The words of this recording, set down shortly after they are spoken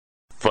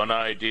Fun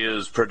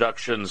Ideas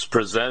Productions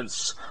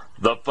presents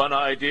the Fun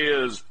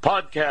Ideas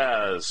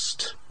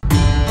Podcast.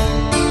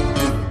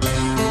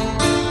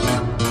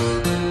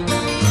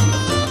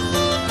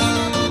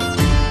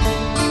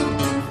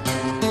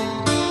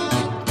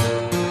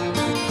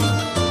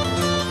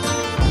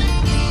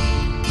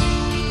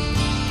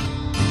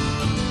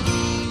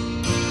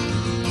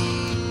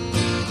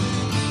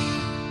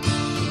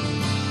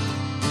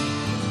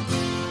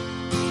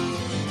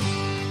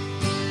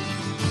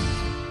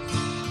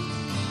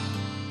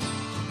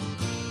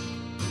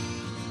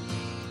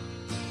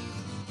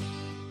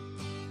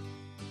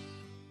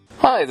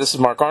 Hi, this is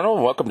Mark Arnold,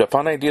 and welcome to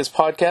Fun Ideas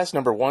Podcast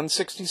number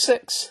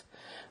 166.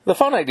 The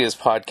Fun Ideas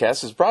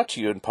Podcast is brought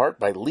to you in part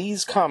by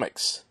Lee's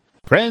Comics.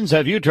 Friends,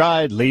 have you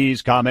tried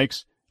Lee's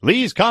Comics?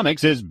 Lee's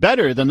Comics is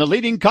better than the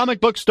leading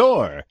comic book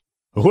store.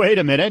 Wait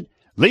a minute.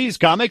 Lee's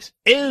Comics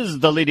is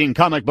the leading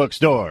comic book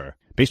store.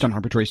 Based on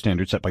arbitrary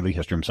standards set by Lee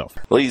Hester himself.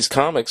 Lee's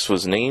Comics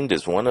was named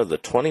as one of the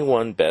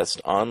 21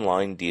 best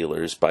online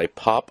dealers by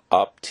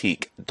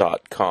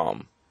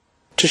popoptique.com.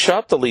 To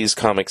shop the Lee's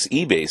Comics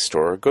eBay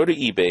store, go to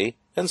eBay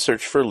and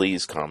search for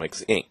Lee's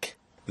Comics Inc.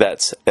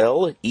 That's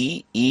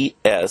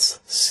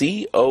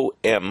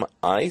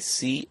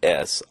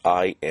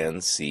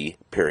LEESCOMICSINC,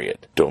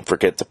 period. Don't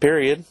forget the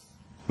period.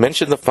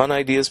 Mention the Fun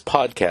Ideas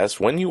Podcast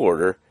when you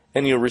order,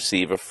 and you'll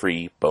receive a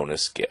free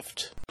bonus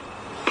gift.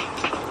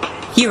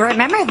 You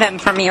remember them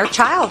from your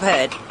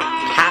childhood.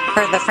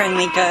 Casper the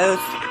Friendly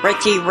Ghost,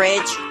 Richie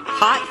Rich,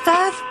 Hot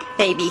Stuff,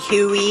 Baby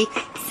Huey,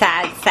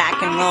 Sad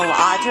Sack and Little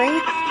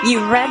Audrey.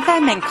 You read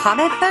them in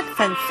comic books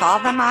and saw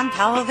them on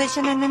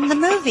television and in the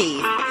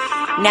movies.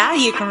 Now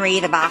you can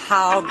read about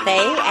how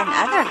they and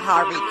other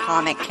Harvey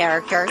comic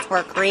characters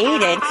were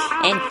created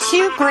in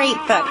two great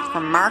books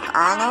from Mark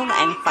Arnold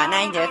and Fun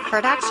Ideas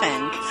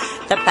Productions,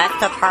 The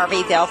Best of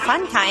Harveyville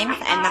Fun Times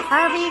and The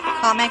Harvey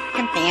Comic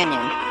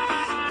Companion.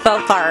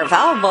 Both are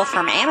available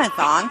from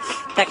Amazon.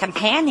 The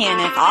Companion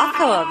is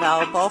also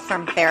available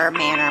from Bear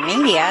Manor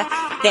Media.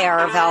 They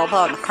are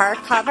available in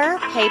hardcover,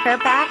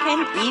 paperback,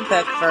 and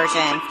ebook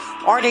versions.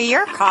 Order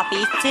your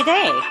copies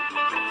today.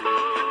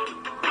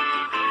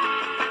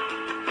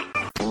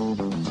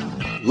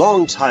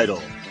 Long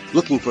title,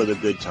 Looking for the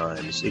Good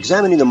Times,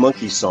 Examining the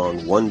Monkey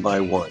Song One by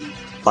One,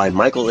 by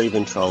Michael A.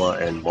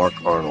 Ventrella and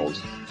Mark Arnold.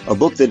 A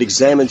book that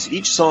examines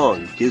each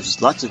song,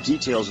 gives lots of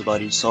details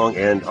about each song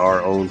and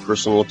our own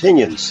personal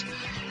opinions.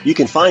 You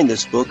can find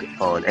this book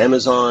on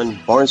Amazon,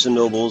 Barnes &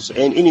 Nobles,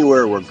 and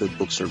anywhere where good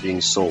books are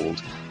being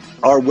sold.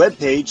 Our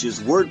webpage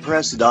is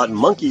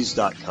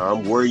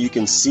wordpress.monkeys.com, where you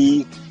can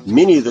see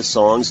many of the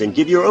songs and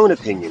give your own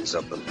opinions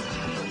of them.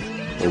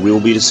 And we will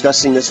be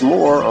discussing this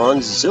more on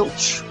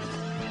Zilch.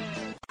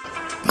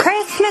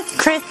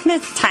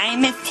 Christmas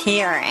time is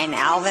here, and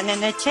Alvin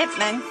and the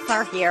Chipmunks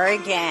are here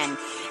again.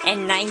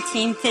 In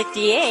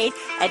 1958,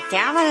 a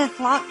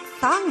down-on-his-luck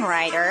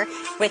songwriter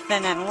with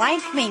an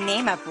unlikely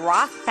name of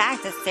Ross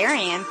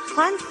Bagdasarian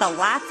plunged the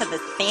last of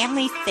his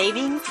family's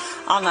savings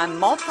on a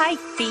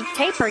multi-speed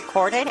tape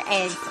recorder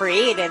and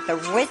created the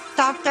Witch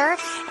Doctor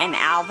and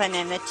Alvin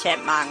and the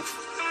Chipmunks.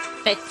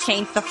 This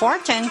changed the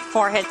fortunes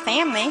for his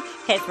family,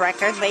 his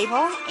record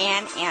label,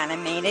 and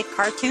animated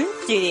cartoon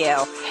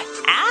studio.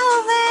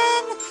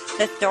 Alvin!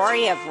 The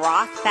story of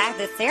Ross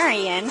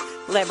Bagdasarian,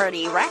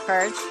 Liberty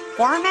Records,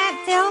 Format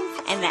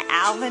Films, and The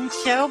Alvin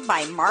Show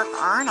by Mark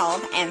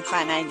Arnold and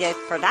Fun Ideas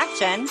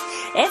Productions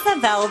is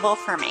available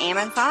from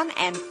Amazon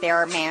and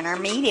Bear Manor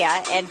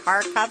Media in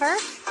hardcover,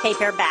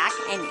 paperback,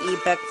 and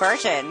ebook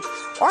versions.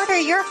 Order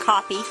your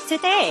copies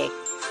today.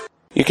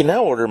 You can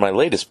now order my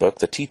latest book,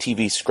 the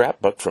TTV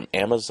Scrapbook, from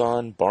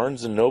Amazon,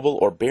 Barnes & Noble,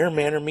 or Bear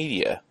Manor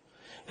Media.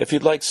 If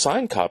you'd like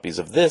signed copies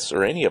of this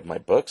or any of my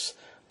books,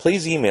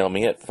 please email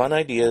me at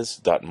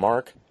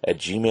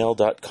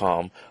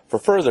funideas.mark@gmail.com for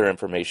further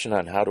information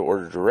on how to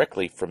order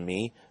directly from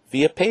me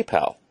via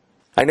PayPal.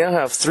 I now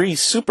have 3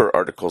 super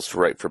articles to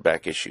write for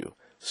back issue: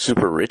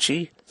 Super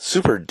Richie,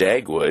 Super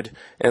Dagwood,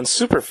 and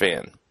Super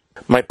Fan.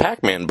 My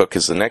Pac-Man book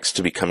is the next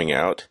to be coming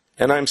out,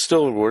 and I'm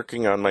still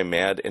working on my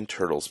Mad and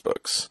Turtles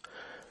books.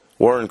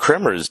 Warren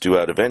Kremer is due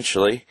out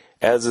eventually,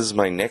 as is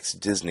my next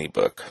Disney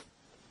book.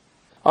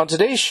 On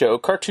today's show,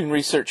 cartoon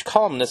research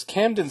columnist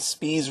Camden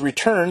Spies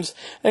returns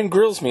and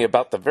grills me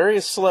about the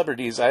various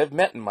celebrities I have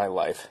met in my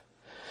life.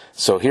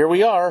 So here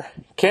we are,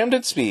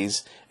 Camden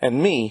Spies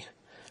and me,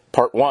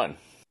 part 1.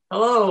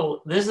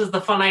 Hello, this is the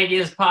Fun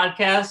Ideas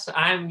Podcast.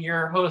 I'm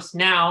your host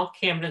now,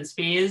 Camden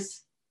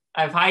Spies.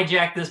 I've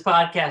hijacked this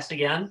podcast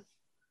again.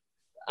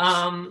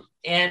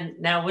 And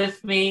now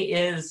with me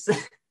is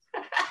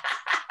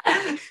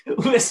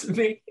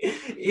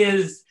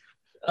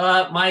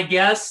my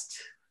guest.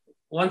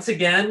 Once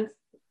again,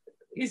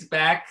 he's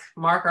back,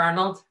 Mark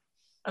Arnold.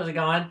 How's it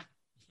going?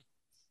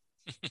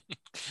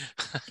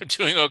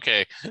 Doing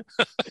okay.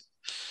 That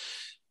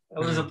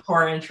was a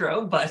poor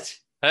intro, but...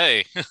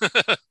 Hey,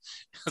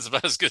 that's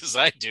about as good as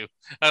I do.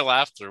 I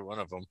laughed through one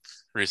of them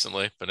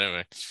recently, but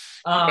anyway,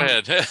 go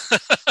ahead.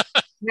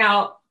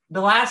 Now,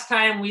 the last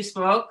time we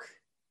spoke,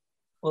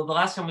 we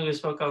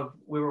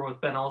were with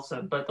Ben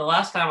Olson, but the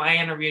last time I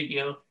interviewed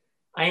you,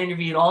 I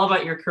interviewed all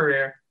about your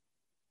career.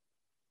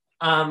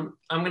 I'm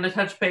going to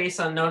touch base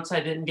on notes I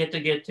didn't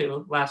get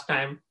to last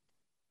time.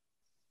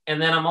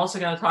 And then I'm also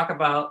going to talk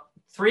about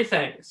four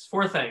things.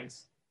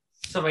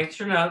 So make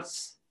sure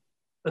notes,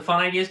 the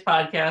Fun Ideas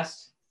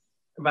podcast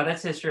about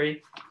its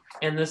history,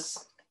 and this,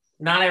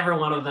 not every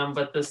one of them,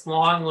 but this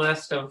long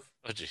list of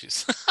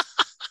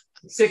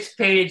 6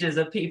 pages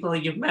of people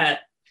you've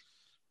met,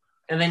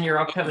 and then your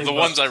upcoming the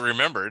books. ones I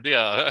remembered,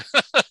 yeah.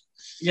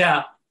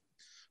 Yeah.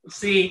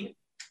 See,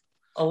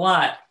 a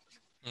lot.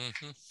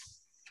 Mm-hmm.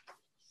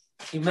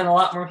 You've met a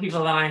lot more people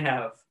than I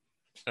have.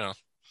 Yeah.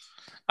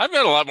 I've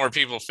met a lot more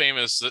people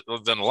famous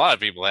than a lot of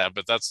people have,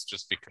 but that's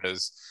just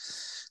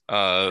because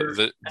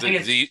the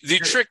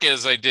trick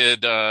is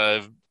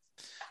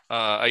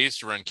I used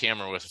to run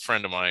camera with a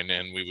friend of mine,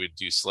 and we would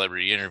do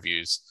celebrity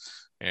interviews,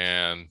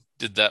 and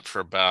did that for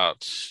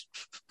about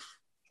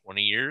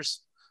 20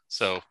 years.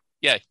 So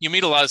yeah, you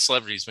meet a lot of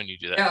celebrities when you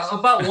do that. Yeah,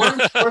 about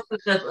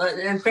 1/4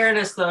 in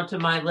fairness though to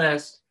my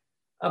list,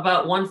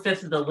 about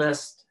 1/5 of the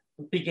list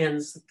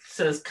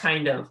says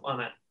kind of on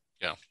it.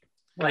 Yeah.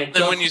 Like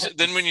then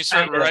when you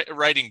start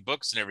writing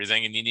books and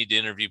everything, and you need to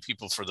interview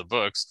people for the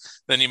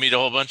books, then you meet a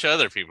whole bunch of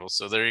other people.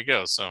 So there you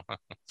go. So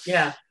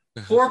yeah,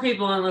 4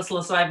 people on this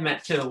list I've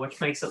met too,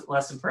 which makes it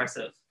less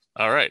impressive.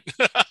 All right.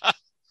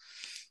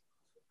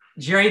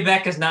 Jerry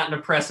Beck is not an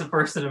impressive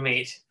person to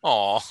meet.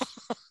 Oh,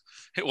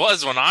 it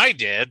was when I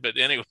did, but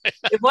anyway.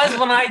 It was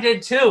when I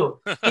did too.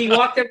 He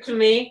walked up to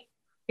me.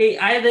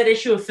 I had that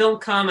issue of Film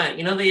Comment.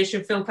 You know the issue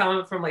of Film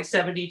Comment from like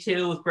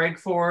 72 with Greg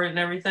Ford and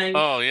everything?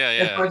 Oh,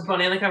 yeah. That Bugs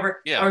Bunny on the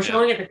cover? Yeah, I was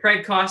showing it to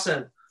Craig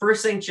Cawson.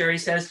 First thing Jerry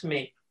says to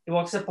me, he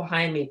walks up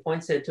behind me,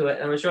 points it to it,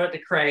 and I was showing it to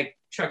Craig,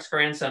 Chuck's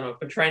grandson, who's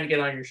been trying to get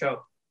on your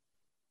show.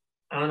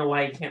 I don't know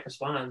why he can't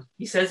respond.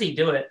 He says he'd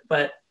do it,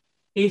 but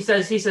he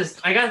says,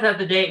 I got that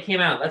the day it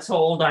came out. That's how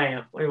old I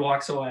am. When he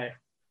walks away.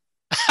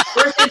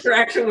 First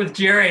interaction with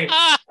Jerry.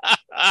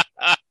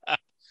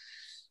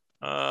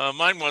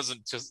 Mine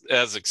wasn't just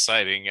as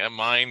exciting.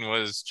 Mine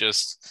was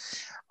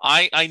just,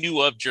 I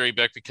knew of Jerry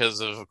Beck because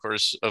of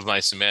course, of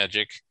Mice and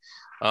Magic,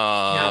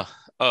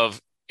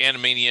 of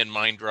Animania and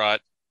Mind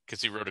Rot,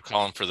 because he wrote a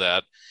column for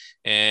that.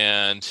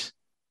 And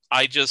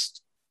I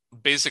just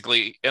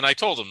basically, and I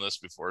told him this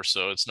before,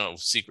 so it's no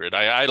secret,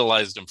 I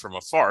idolized him from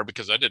afar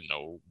because I didn't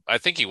know. I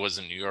think he was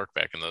in New York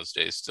back in those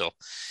days still.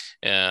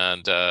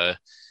 And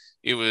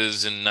it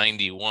was in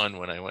 91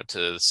 when I went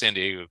to the San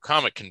Diego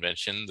Comic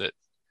Convention that,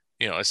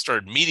 I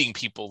started meeting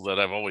people that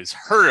I've always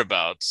heard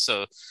about.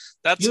 So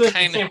that's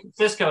kind of San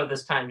Francisco at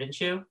this time,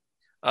 didn't you?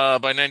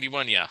 By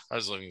 91, yeah. I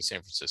was living in San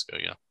Francisco,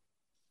 yeah.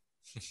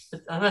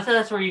 I thought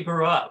that's where you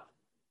grew up.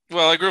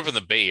 Well, I grew up in the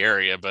Bay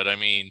Area, but I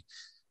mean,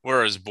 where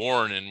I was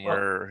born and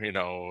where, it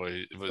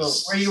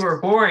was... where you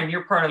were born,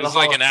 you're part of the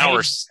Hall It was like an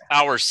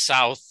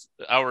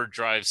hour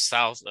drive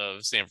south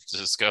of San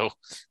Francisco.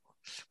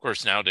 Of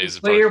course,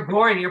 nowadays... Where you're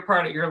born, you're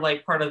part of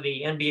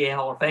the NBA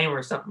Hall of Fame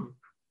or something.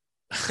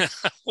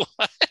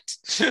 What?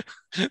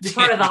 You're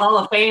part of the Hall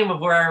of Fame of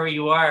wherever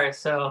you are,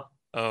 so...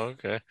 Oh,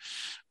 okay.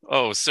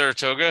 Oh,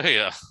 Saratoga?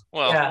 Yeah.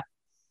 Well, yeah.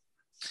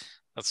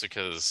 That's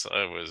because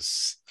I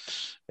was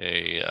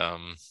a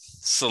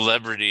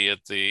celebrity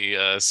at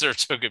the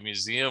Saratoga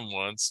Museum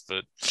once,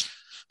 but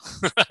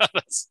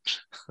that's...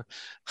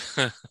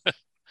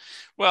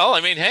 Well,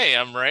 I mean, hey,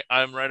 I'm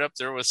right up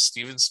there with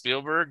Steven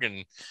Spielberg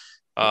and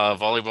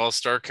volleyball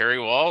star Kerry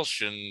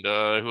Walsh and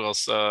who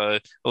else?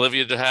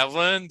 Olivia de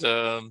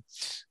Havilland,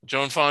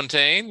 Joan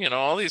Fontaine.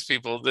 All these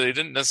people. They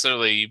didn't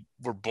necessarily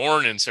were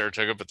born in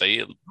Saratoga, but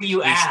they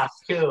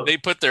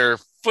put their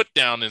foot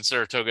down in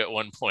Saratoga at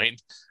one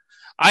point.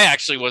 I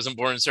actually wasn't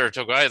born in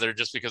Saratoga either,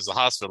 just because the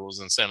hospital was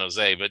in San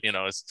Jose. But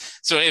it's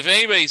so if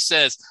anybody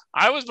says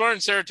I was born in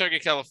Saratoga,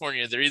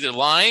 California, they're either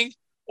lying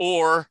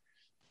or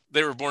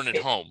they were born at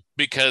home,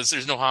 because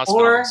there's no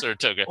hospital in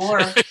Saratoga.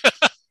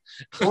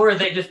 Or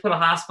they just put a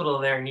hospital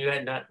there and you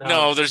had not known.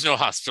 No, there's no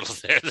hospital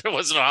there. There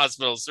wasn't a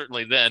hospital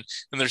certainly then,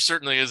 and there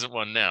certainly isn't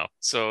one now.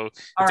 So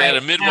if they had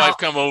a midwife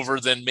come over,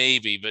 then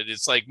maybe. But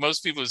it's like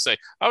most people would say,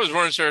 I was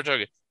born in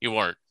Saratoga. You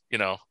weren't,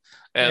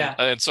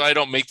 And so I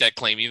don't make that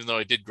claim, even though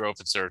I did grow up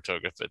in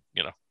Saratoga. But,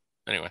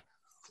 anyway.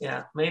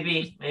 Yeah,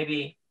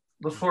 maybe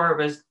before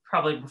it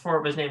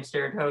was named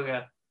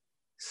Saratoga,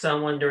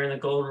 someone during the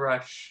gold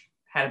rush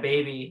had a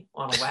baby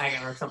on a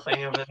wagon or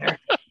something over there.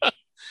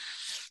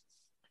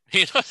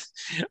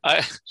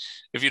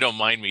 If you don't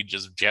mind me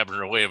just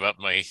jabbering away about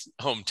my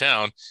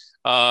hometown,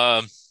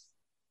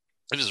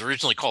 it was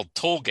originally called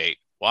Tollgate.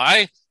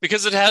 Why?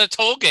 Because it had a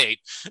toll gate.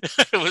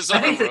 It was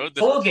on a road.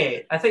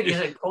 Tollgate. I think you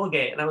said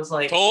Colgate, and I was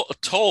like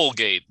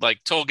Tollgate,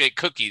 like Tollgate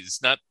cookies,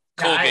 not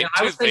Colgate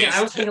toothpaste.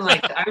 I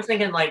was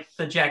thinking like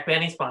the Jack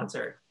Benny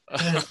sponsor.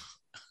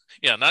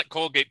 Yeah, not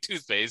Colgate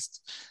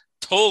toothpaste.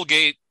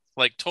 Tollgate,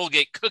 like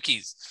Tollgate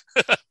cookies.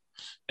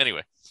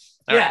 Anyway.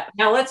 Right.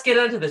 Now let's get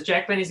into this.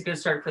 Jack Benny's a good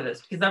start for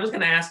this, because I was going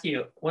to ask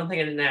you one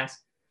thing I didn't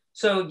ask.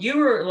 So you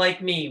were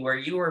like me, where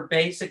you were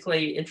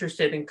basically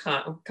interested in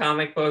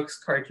comic books,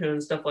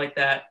 cartoons, stuff like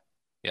that.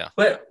 Yeah.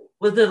 But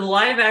Was the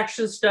live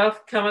action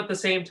stuff come at the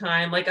same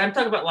time? Like I'm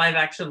talking about live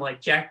action,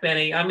 like Jack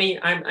Benny. I mean,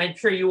 I'm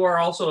sure you are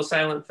also a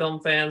silent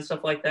film fan,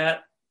 stuff like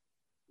that.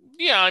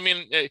 Yeah, I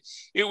mean,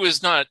 it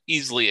was not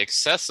easily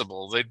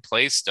accessible. They'd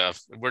play stuff.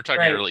 We're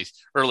talking Right.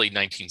 early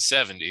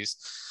 1970s,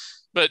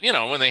 but you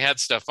know, when they had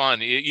stuff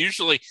on,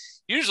 usually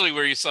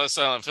where you saw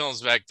silent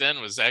films back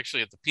then was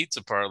actually at the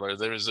pizza parlor.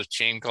 There was a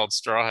chain called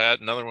Straw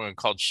Hat, another one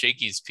called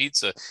Shakey's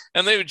Pizza,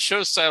 and they would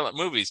show silent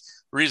movies.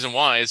 The reason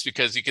why is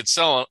because you could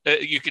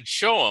you could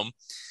show them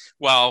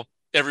while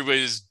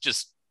everybody's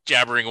just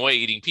jabbering away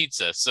eating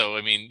pizza. So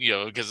I mean, you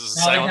know, because it's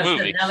a silent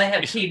movie. Now they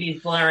have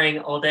TVs blaring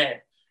all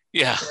day.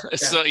 Yeah.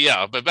 So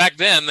yeah, but back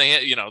then they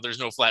had, you know, there's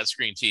no flat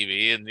screen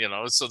TV, and you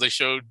know, so they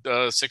showed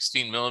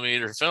 16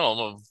 millimeter film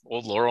of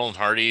old Laurel and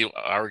Hardy,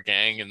 Our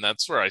Gang, and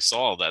that's where I saw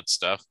all that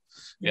stuff,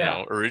 you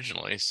know,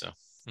 originally. So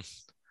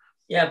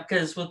yeah,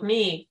 because with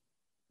me,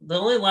 the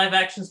only live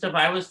action stuff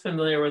I was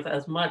familiar with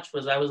as much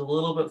was I was a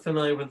little bit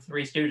familiar with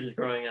Three Stooges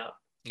growing up.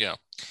 Yeah.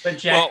 But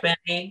Jack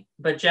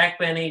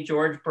Benny,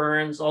 George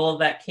Burns, all of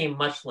that came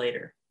much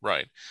later.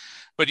 Right.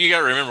 But you got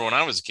to remember, when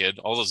I was a kid,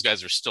 all those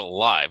guys are still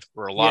alive,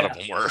 or a lot of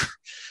them were.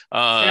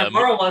 Stan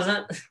Laurel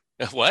wasn't.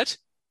 What?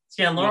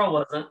 Stan Laurel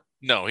wasn't.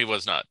 No, he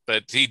was not.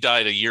 But he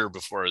died a year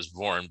before I was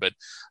born. But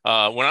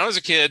when I was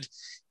a kid,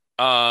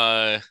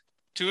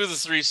 two of the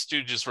Three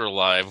Stooges were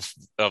alive,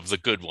 of the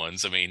good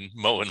ones. I mean,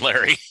 Moe and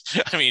Larry.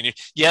 I mean,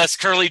 yes,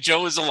 Curly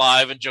Joe was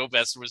alive and Joe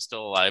Besser was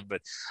still alive,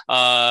 but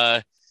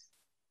Bud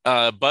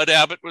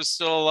Abbott was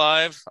still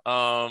alive.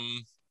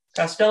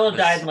 Costello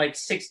died in like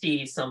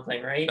 60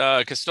 something,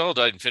 right? Costello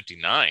died in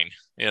 59,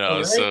 you know,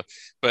 really? so,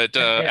 but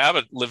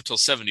Abbott lived till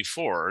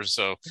 74.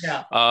 So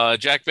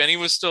Jack Benny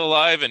was still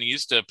alive, and he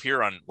used to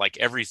appear on like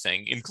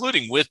everything,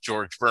 including with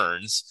George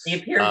Burns. He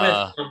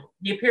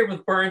appeared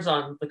with Burns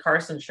on the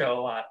Carson Show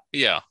a lot.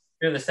 Yeah.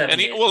 During the 70s. And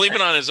even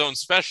on his own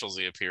specials,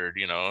 he appeared,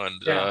 you know,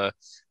 and of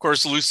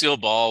course, Lucille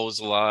Ball was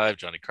alive.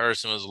 Johnny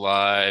Carson was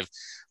alive.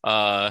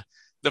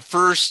 The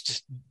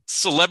first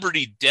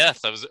celebrity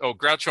death,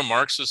 Groucho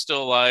Marx was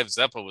still alive.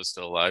 Zeppo was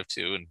still alive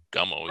too, and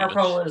Gummo.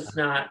 Harpo was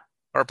not.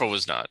 Harpo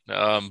was not.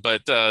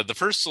 But the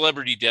first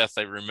celebrity death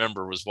I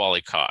remember was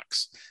Wally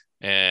Cox.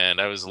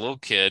 And I was a little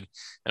kid,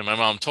 and my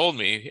mom told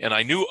me, and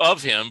I knew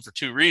of him for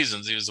two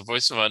reasons. He was the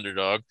voice of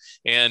Underdog,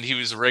 and he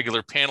was a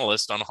regular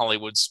panelist on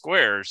Hollywood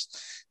Squares.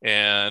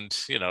 And,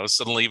 you know,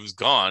 suddenly he was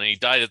gone. And he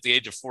died at the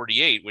age of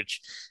 48, which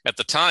at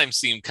the time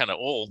seemed kind of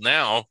old.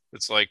 Now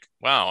it's like,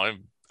 wow,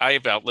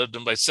 I've outlived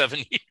him by 7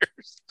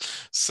 years.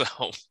 So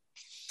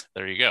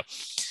there you go.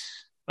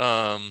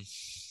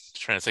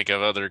 Trying to think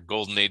of other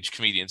golden age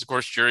comedians. Of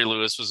course, Jerry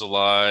Lewis was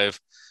alive.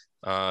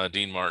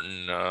 Dean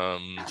Martin.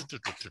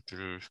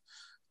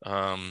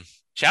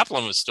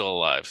 Chaplin was still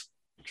alive.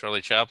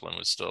 Charlie Chaplin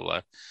was still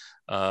alive.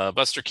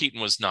 Buster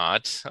Keaton was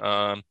not.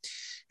 Harold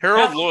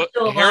Lloyd.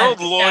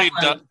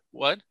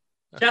 What?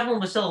 Chaplin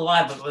was still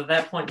alive, but at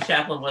that point,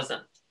 Chaplin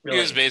wasn't. Really.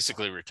 He was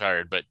basically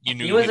retired, but you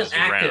knew he wasn't was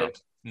active.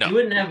 Around. No,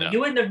 you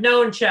wouldn't have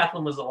known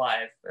Chaplin was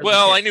alive.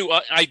 Well,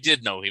 I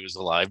did know he was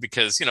alive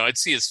because, you know, I'd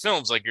see his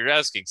films like you're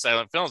asking,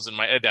 silent films, and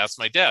I'd ask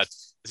my dad,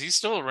 is he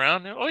still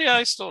around? Oh yeah,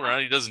 he's still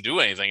around. He doesn't do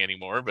anything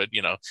anymore, but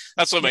you know,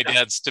 that's what my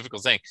dad's typical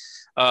thing.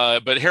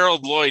 But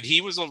Harold Lloyd, he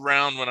was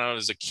around when I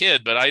was a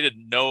kid, but I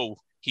didn't know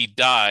he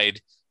died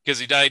because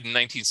he died in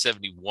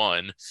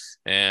 1971,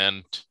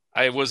 and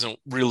I wasn't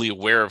really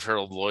aware of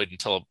Harold Lloyd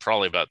until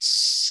probably about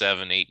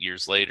 7-8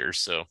 years later.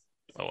 So,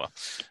 oh well.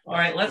 All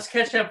right, let's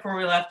catch up where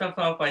we left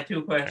off by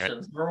two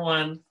questions. Right. Number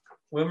one,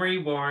 when were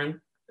you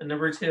born? And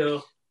number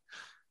two,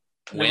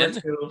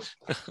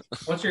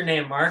 what's your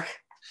name, Mark?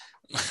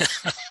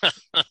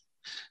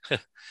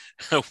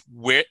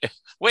 Wait a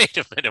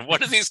minute.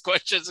 What are these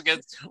questions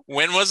again?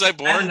 When was I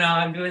born? I don't know.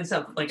 I'm doing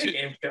something like a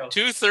game show.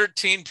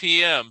 2:13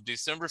 p.m.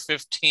 December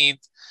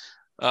 15th,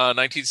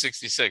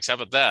 1966. How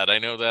about that? I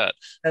know that.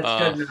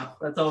 That's good enough.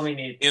 That's all we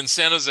need. In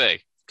San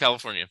Jose,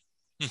 California,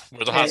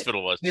 where the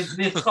hospital was.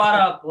 We've caught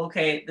up.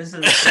 Okay, this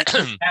is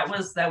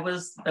that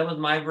was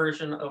my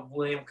version of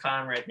William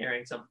Conrad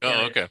hearing something.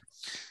 Oh, okay.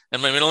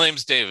 And my middle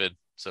name's David.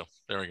 So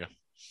there we go.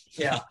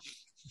 Yeah.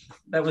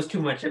 That was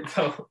too much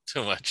info.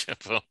 Too much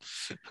info.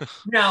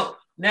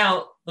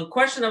 Now, the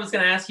question I was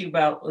going to ask you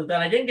about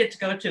that I didn't get to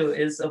go to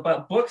is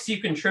about books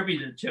you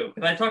contributed to.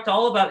 Because I talked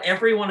all about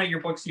every one of your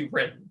books you've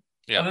written,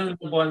 other than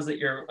the ones that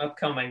you're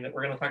upcoming that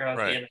we're going to talk about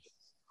at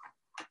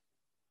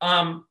the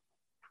end.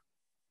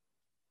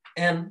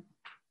 And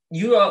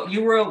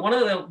you wrote one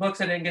of the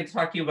books I didn't get to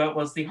talk to you about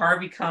was the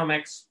Harvey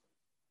Comics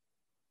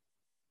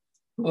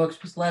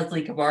books with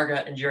Leslie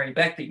Cabarga and Jerry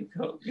Beck that you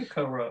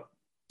co-wrote.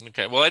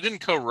 Okay, well, I didn't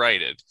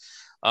co-write it.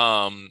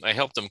 I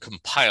helped them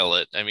compile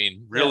it. I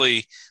mean,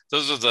 really, it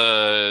was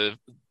a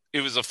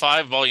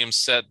 5-volume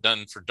set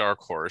done for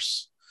Dark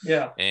Horse.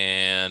 Yeah.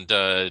 And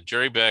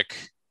Jerry Beck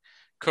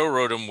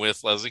co-wrote them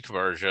with Leslie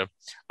Cabarga.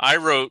 I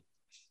wrote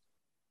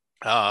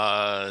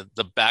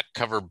the back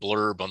cover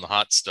blurb on the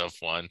Hot Stuff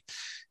one.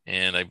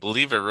 And I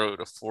believe I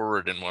wrote a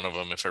forward in one of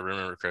them, if I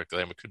remember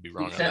correctly. I could be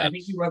wrong on that. I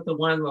think you wrote the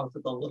one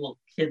with the little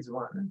kids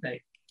one, I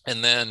think.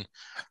 And then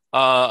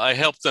I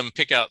helped them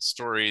pick out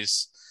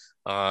stories,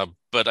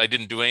 but I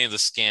didn't do any of the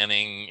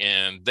scanning,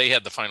 and they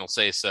had the final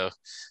say.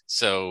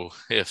 So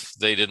if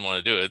they didn't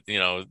want to do it,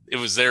 it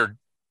was their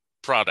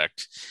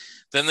product.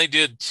 Then they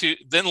did two.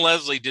 Then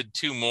Leslie did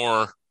two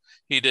more.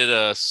 He did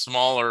a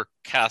smaller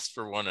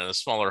Casper one and a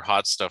smaller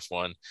Hot Stuff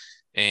one,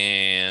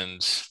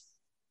 and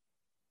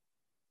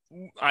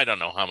I don't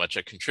know how much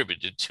I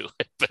contributed to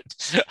it, but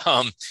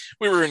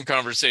we were in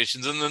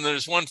conversations. And then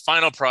there's one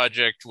final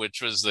project, which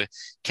was the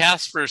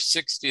Casper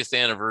 60th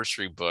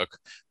anniversary book,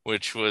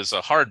 which was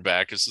a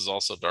hardback. This is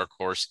also Dark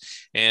Horse.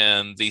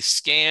 And the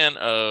scan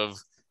of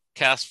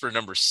Casper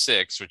number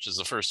 6, which is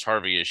the first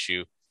Harvey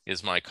issue,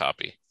 is my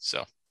copy.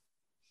 So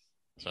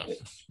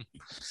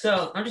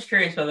I'm just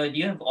curious, by the way, do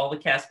you have all the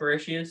Casper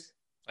issues?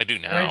 I do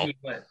now.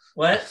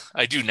 What?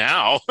 I do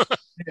now.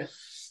 You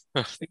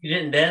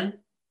didn't then?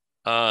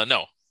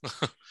 No.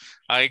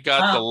 I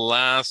got the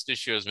last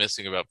issue I was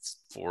missing about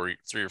 3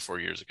 or 4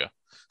 years ago.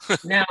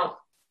 Now,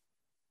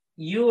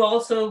 you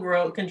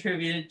also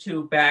contributed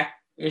to Back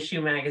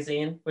Issue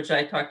magazine, which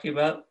I talked to you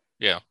about.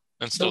 Yeah,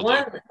 and still the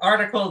one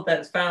article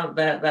that's found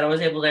that I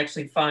was able to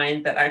actually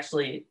find that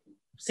actually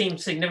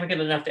seemed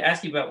significant enough to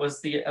ask you about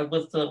was the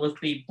with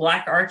the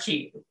Black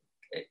Archie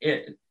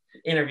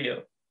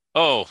interview.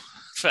 Oh,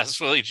 Fast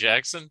Willie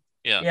Jackson?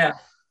 Yeah. Yeah.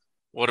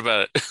 What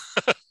about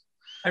it?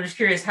 I'm just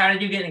curious, how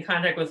did you get in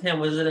contact with him?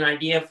 Was it an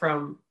idea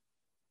from...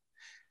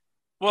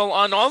 Well,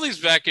 on all these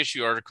back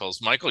issue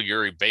articles, Michael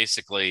Urie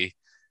basically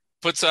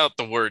puts out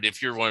the word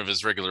if you're one of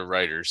his regular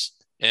writers.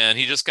 And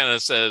he just kind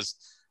of says,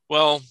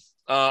 well,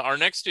 our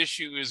next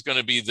issue is going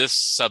to be this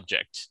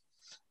subject.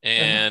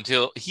 And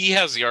he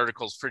has the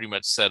articles pretty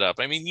much set up.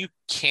 I mean, you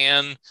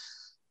can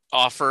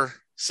offer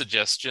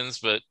suggestions,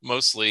 but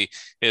mostly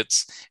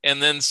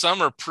and then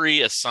some are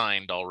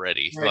pre-assigned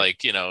already. Right. Like,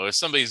 if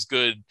somebody's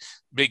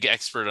big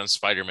expert on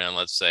Spider-Man,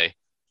 let's say,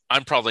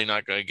 I'm probably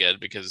not going to get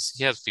it because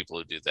he has people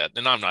who do that.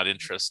 And I'm not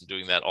interested in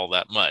doing that all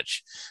that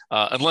much.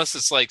 Unless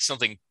it's like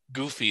something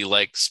goofy,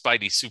 like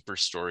Spidey Super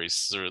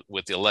Stories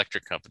with the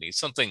Electric Company,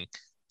 something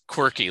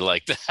quirky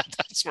like that.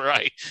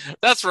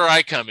 That's where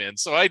I come in.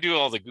 So I do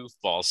all the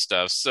goofball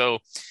stuff. So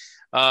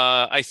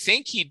I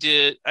think he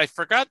did. I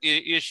forgot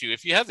the issue.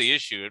 If you have the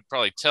issue, it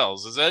probably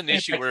tells. Is that an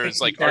issue where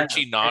it's like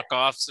Archie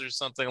knockoffs or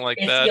something like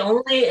that?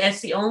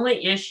 It's the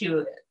only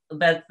issue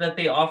that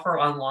they offer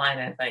online,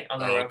 I think, on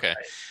their website. Okay.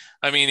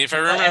 I mean, if I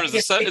remember, the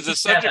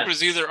subject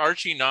was either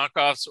Archie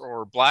knockoffs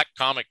or black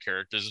comic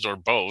characters or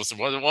both.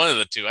 One of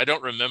the two. I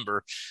don't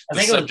remember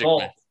the subject. It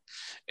was both.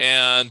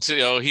 And,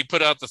 he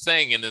put out the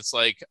thing, and it's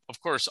like,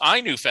 of course,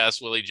 I knew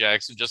Fast Willie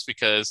Jackson just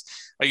because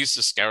I used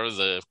to scour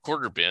the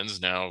quarter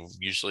bins, now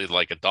usually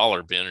like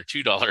 $1 bin or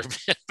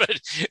 $2 bin. But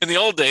in the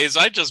old days,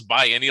 I just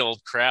buy any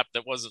old crap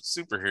that wasn't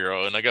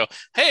superhero. And I go,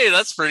 hey,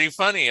 that's pretty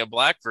funny. A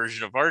black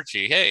version of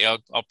Archie. Hey,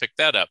 I'll pick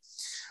that up.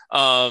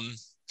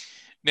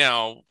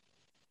 Now,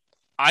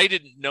 I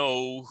didn't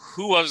know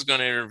who I was going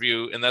to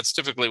interview, and that's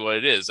typically what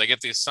it is. I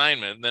get the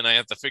assignment, and then I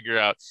have to figure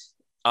out,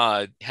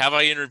 have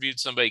I interviewed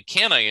somebody?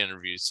 Can I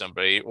interview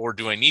somebody? Or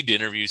do I need to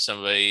interview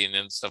somebody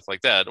and stuff like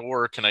that?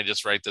 Or can I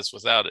just write this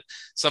without it?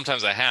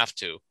 Sometimes I have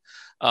to.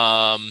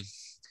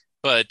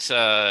 But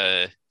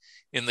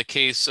in the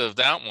case of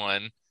that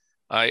one,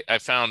 I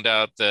found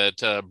out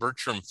that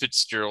Bertram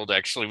Fitzgerald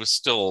actually was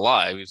still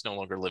alive. He's no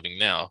longer living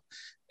now.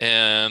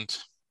 And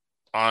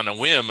on a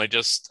whim, I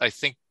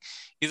think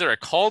either I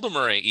called him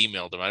or I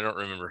emailed him. I don't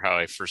remember how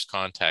I first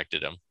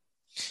contacted him.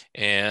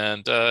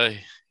 And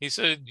he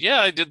said,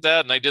 yeah, I did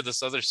that. And I did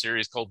this other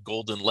series called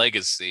Golden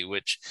Legacy,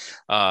 which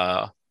it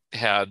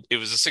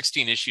was a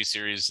 16-issue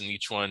series, and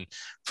each one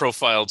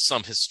profiled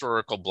some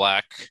historical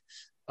black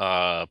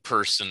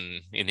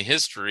person in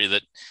history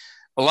that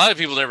a lot of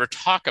people never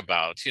talk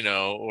about,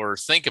 or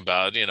think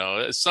about.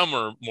 Some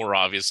are more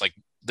obvious, like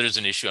there's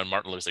an issue on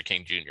Martin Luther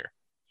King Jr.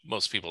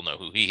 Most people know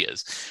who he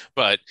is.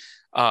 But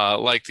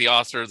like the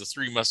author of The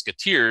Three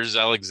Musketeers,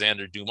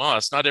 Alexander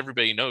Dumas, not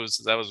everybody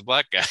knows that was a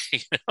black guy,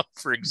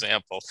 for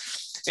example.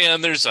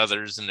 And there's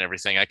others and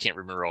everything. I can't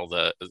remember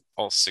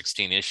all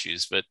 16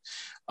 issues, but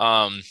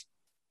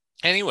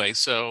anyway,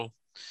 so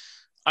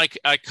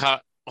I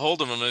caught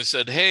hold of him and I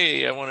said,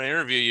 hey, I want to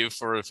interview you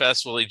for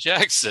Fast Willie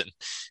Jackson.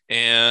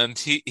 And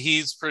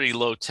he's pretty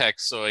low tech,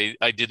 so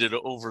I did it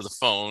over the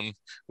phone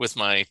with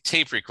my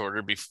tape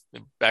recorder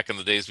back in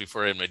the days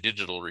before I had my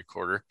digital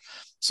recorder.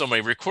 So my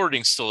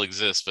recording still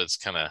exists, but it's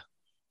kind of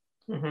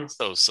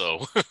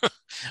so.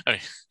 I mean,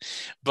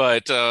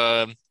 but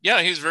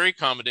yeah, he's very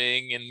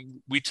accommodating,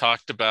 and we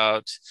talked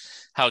about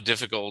how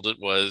difficult it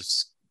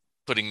was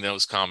putting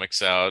those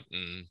comics out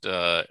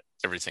and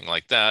everything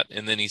like that.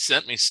 And then he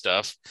sent me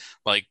stuff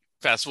like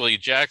Fast Willie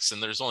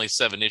Jackson. There's only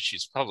 7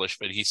 issues published,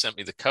 but he sent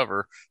me the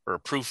cover or a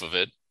proof of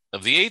it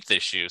of the 8th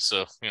issue.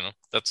 So,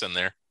 that's in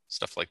there,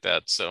 stuff like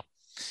that. So,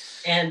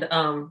 and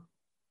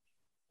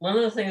one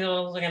of the things I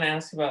was going to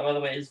ask about, by the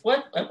way, is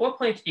at what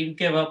point did you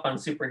give up on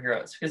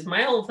superheroes? Because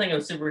my whole thing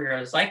of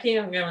superheroes,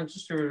 I'm going to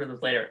distribute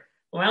this later.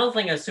 But my whole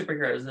thing of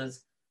superheroes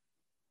is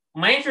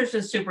my interest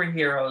in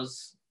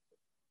superheroes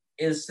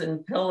is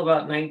until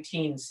about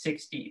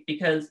 1960,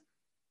 because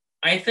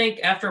I think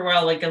after a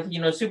while, like, you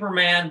know,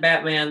 Superman,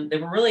 Batman, they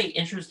were really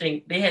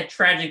interesting. They had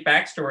tragic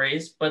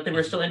backstories, but they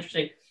were still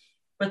interesting.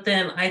 But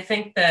then I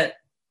think that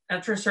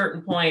after a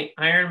certain point,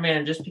 Iron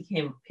Man just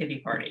became a pity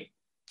party.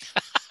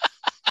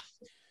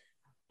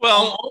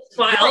 Well,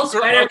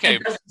 Spider-Man okay.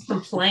 doesn't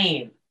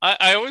complain.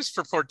 I always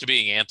purport to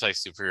being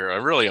anti-superhero. I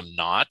really am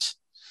not.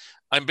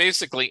 I'm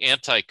basically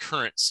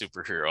anti-current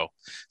superhero.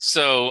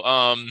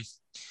 So,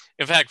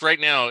 in fact, right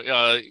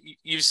now,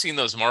 you've seen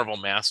those Marvel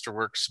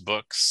Masterworks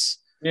books.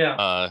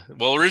 Yeah.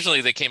 Well, originally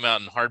they came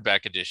out in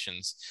hardback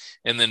editions,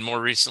 and then more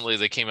recently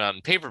they came out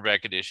in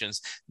paperback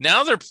editions.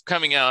 Now they're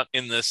coming out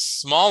in this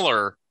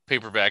smaller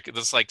paperback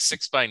that's like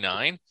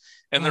 6x9,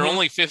 and they're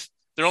only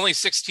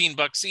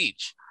 $16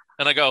 each.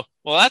 And I go,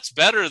 well, that's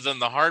better than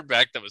the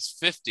hardback that was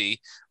 $50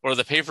 or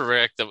the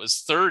paperback that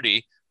was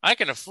 $30. I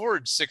can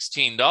afford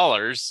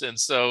 $16. And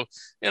so,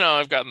 you know,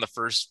 I've gotten the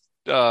first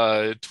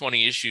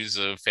 20 issues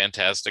of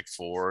Fantastic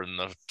Four and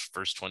the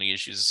first 20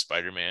 issues of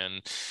Spider-Man,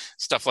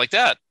 stuff like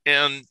that.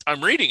 And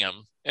I'm reading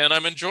them and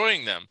I'm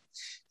enjoying them.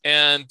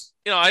 And,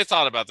 you know, I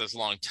thought about this a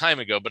long time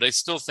ago, but I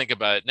still think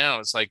about it now.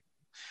 It's like,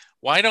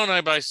 why don't I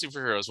buy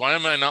superheroes? Why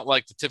am I not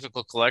like the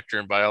typical collector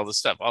and buy all this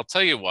stuff? I'll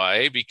tell you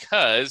why,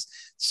 because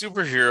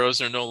superheroes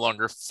are no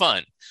longer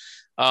fun.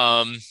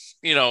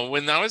 You know,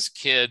 when I was a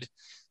kid,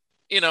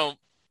 you know,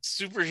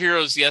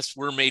 superheroes, yes,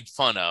 were made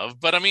fun of,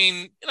 but I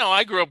mean, you know,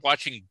 I grew up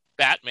watching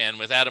Batman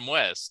with Adam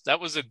West.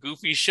 That was a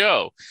goofy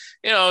show.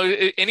 You know,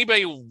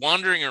 anybody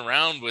wandering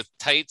around with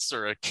tights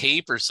or a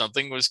cape or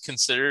something was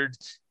considered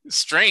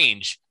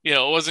strange. You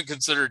know, it wasn't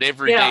considered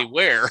everyday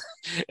wear.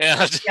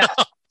 And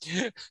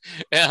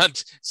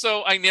and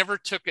so I never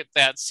took it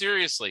that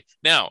seriously.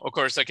 Now, of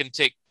course, I can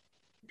take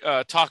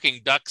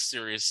talking ducks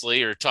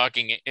seriously or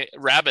talking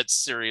rabbits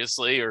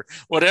seriously or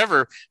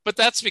whatever, but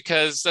that's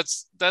because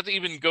that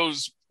even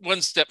goes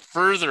one step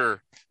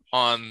further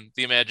on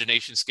the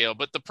imagination scale.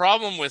 But the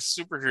problem with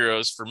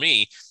superheroes for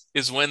me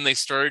is when they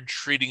started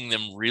treating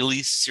them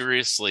really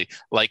seriously,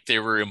 like they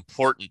were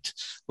important,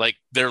 like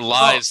their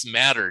lives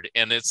mattered.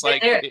 And it's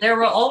like they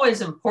were always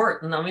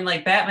important. I mean,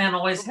 like Batman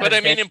always had. But I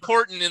mean,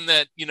 important in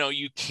that, you know,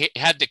 you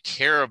had to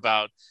care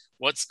about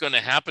what's going to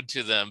happen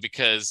to them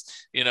because,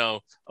 you know,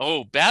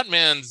 oh,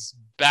 Batman's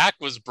back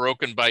was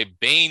broken by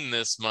Bane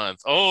this month.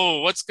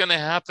 Oh, what's going to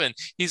happen?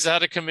 He's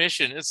out of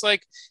commission. It's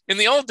like in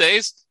the old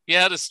days, you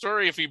had a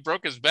story. If he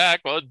broke his back,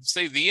 well, it'd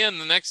say the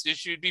end, the next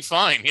issue would be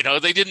fine. You know,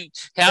 they didn't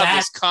have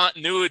this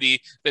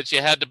continuity that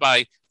you had to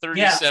buy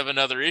 37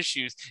 other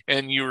issues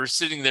and you were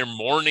sitting there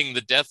mourning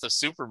the death of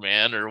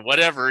Superman or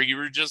whatever. You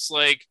were just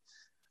like,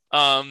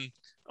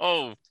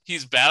 oh,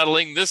 he's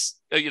battling this,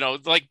 you know,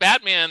 like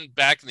Batman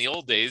back in the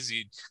old days,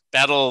 he'd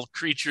battle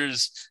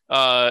creatures,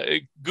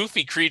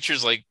 goofy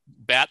creatures like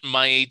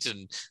Batmite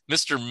and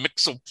Mr.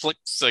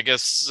 Mxyzptlk, I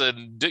guess,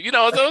 and, you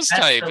know, those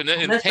type. And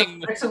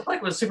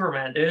Mxyzptlk was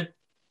Superman, dude.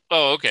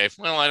 Oh, okay.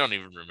 Well, I don't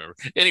even remember.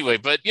 Anyway,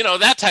 but, you know,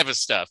 that type of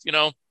stuff, you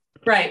know.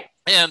 Right.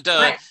 And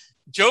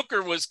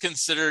Joker was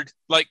considered,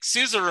 like,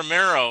 Cesar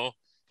Romero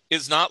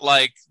is not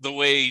like the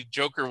way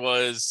Joker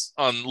was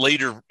on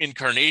later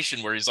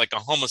incarnation where he's like a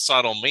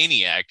homicidal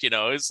maniac, you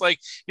know. It's like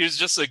he was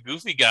just a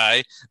goofy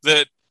guy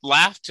that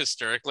laughed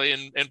hysterically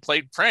and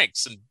played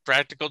pranks and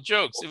practical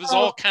jokes. It was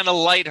all kind of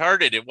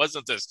lighthearted. It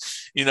wasn't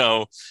this, you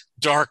know,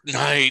 Dark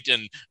Knight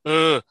and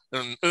you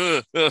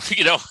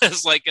know,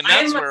 it's like, and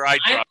that's where I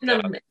dropped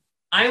out.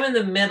 I'm in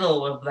the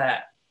middle of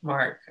that,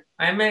 Mark.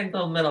 I'm in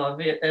the middle of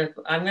it.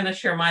 I'm going to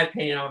share my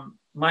opinion on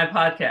my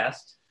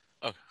podcast.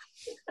 Okay.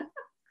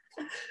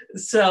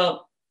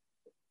 So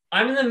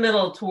I'm in the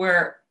middle to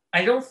where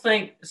I don't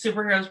think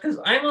superheroes, because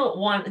I'm the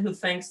one who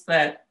thinks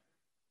that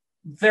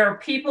there are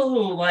people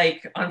who,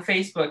 like, on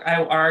Facebook,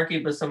 I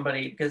argued with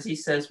somebody because he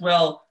says,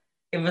 well,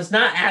 if it's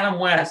not Adam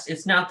West,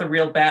 it's not the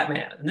real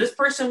Batman. And this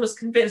person was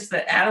convinced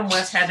that Adam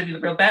West had to be the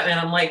real Batman.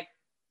 I'm like,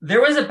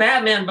 there was a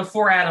Batman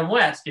before Adam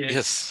West, dude.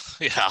 Yes.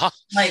 Yeah.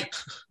 Like,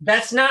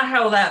 that's not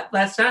how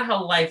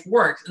life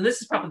works. And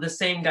this is probably the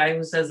same guy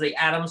who says the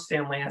Addams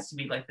Family has to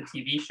be like the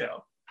TV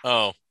show.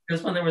 Oh.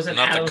 Because when there was an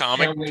not Addams the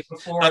comic, Family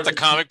before. Not the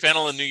comic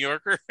panel in New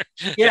Yorker?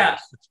 Yeah.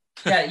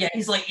 Yeah.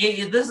 He's like,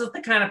 this is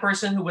the kind of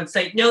person who would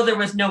say, no, there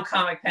was no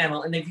comic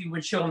panel. And if you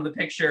would show him the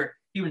picture,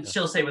 he would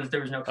still say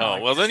there was no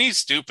comic. Oh, well, then he's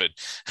stupid.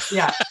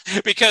 Yeah.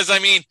 Because, I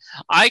mean,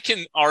 I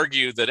can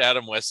argue that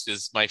Adam West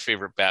is my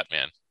favorite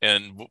Batman.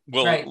 And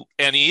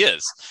and he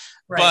is.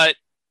 Right.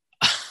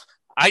 But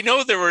I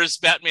know there was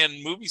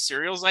Batman movie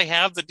serials. I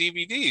have the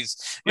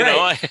DVDs. You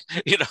know,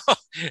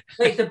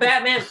 like the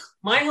Batman,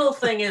 my whole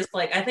thing is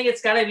like, I think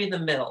it's got to be in the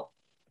middle.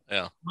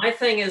 Yeah. My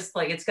thing is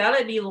like, it's got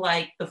to be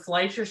like the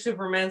Fleischer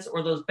Supermans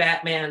or those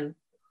Batman,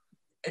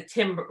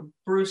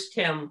 Bruce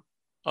Timm.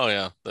 Oh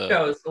yeah, the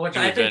shows, which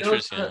I think or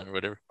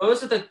whatever.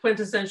 Those are the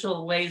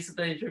quintessential ways that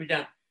they should be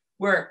done.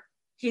 Where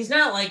he's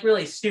not like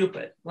really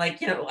stupid.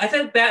 Like, you know, I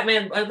think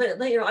Batman.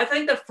 You know, I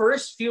think the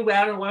first few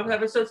Adam West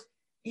episodes,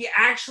 he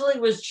actually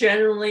was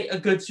genuinely a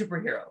good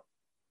superhero.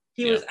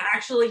 He was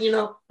actually, you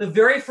know, the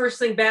very first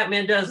thing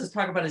Batman does is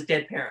talk about his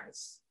dead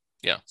parents.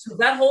 Yeah. So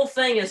that whole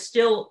thing is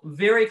still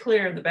very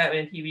clear in the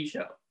Batman TV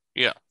show.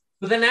 Yeah.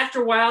 But then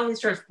after a while, he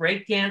starts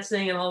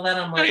breakdancing and all that.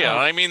 I'm like, yeah.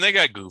 I mean, they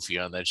got goofy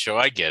on that show.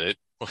 I get it.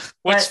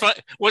 What's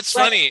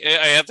funny?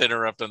 I have to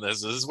interrupt on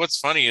this. Is what's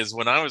funny is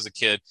when I was a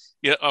kid,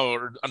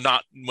 or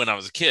not when I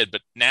was a kid,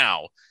 but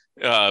now,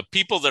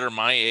 people that are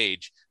my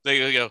age,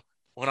 they go,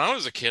 when I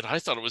was a kid, I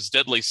thought it was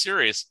deadly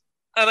serious,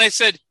 and I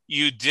said,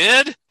 "You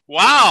did?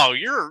 Wow,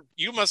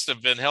 you must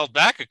have been held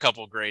back a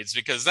couple grades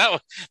because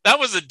that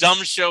was a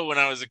dumb show when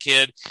I was a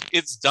kid.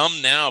 It's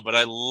dumb now, but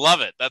I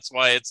love it. That's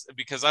why it's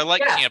because I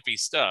like campy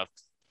stuff."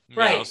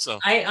 Right. So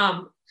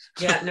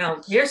yeah.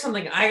 Now here's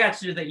something I got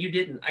to do that you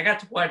didn't. I got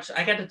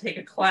to take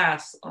a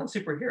class on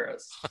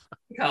superheroes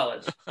in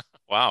college.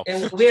 Wow.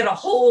 And we had a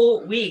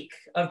whole week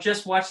of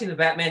just watching the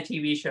Batman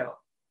TV show.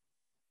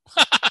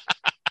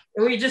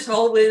 And we this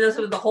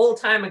was the whole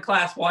time in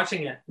class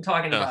watching it and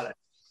talking about it.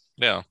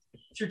 Yeah.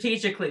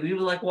 Strategically, we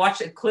would like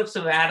watch clips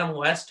of Adam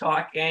West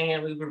talking,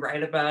 and we would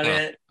write about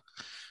it.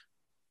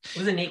 It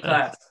was a neat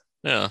class.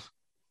 Yeah.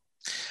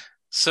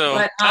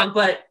 So,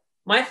 but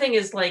my thing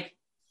is like,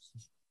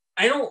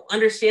 I don't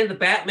understand the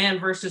Batman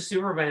versus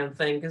Superman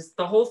thing because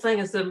the whole thing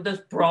is them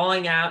just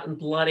brawling out and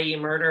bloody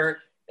murder,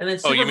 and then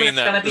you mean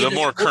that the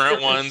more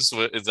current ones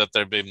that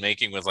they've been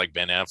making with like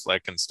Ben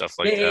Affleck and stuff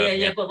like that?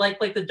 Yeah. But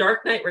like the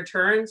Dark Knight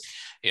Returns.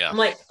 Yeah. I'm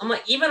like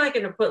even I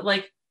can put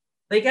like.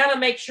 They got to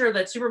make sure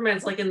that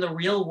Superman's like in the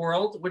real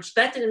world, which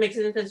that didn't make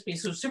any sense to me.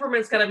 So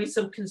Superman's got to be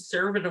some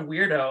conservative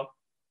weirdo.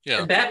 Yeah.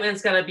 And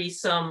Batman's got to be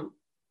some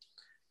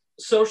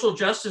social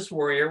justice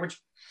warrior, which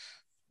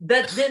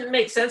that didn't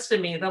make sense to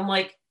me. And I'm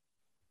like,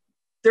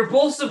 they're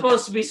both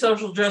supposed to be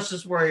social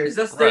justice warriors.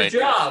 That's their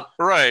job.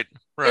 Right.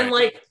 And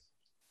like,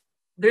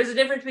 there's a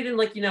difference between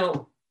like,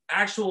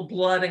 actual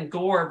blood and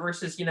gore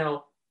versus,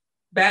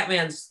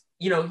 Batman's,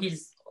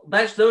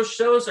 those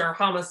shows are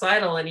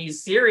homicidal and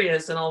he's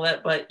serious and all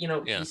that, but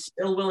he's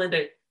still willing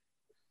to.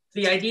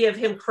 The idea of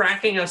him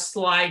cracking a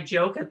sly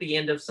joke at the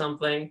end of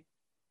something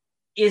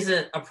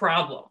isn't a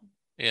problem.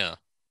 Yeah,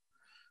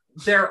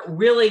 they're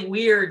really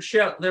weird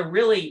shows. They're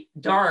really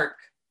dark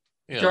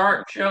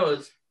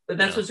shows, but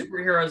that's what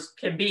superheroes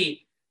can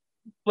be.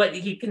 But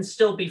he can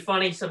still be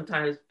funny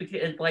sometimes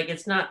because, like,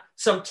 it's not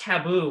some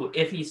taboo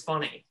if he's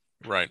funny.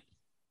 Right.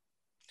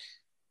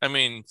 I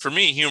mean, for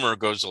me, humor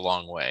goes a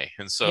long way.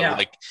 And so,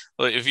 like,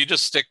 if you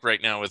just stick right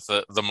now with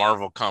the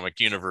Marvel Comic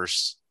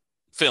Universe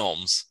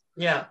films,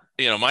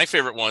 my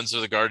favorite ones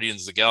are the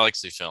Guardians of the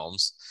Galaxy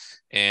films.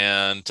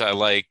 And I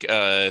like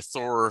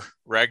Thor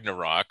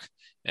Ragnarok.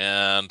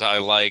 And I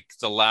like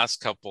the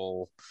last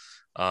couple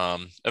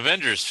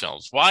Avengers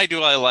films. Why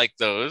do I like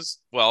those?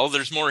 Well,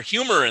 there's more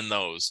humor in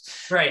those.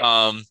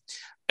 Right.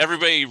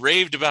 Everybody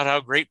raved about how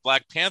great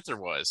Black Panther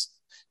was.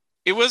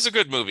 It was a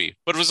good movie,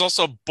 but it was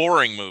also a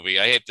boring movie,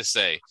 I hate to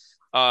say.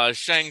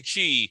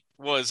 Shang-Chi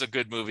was a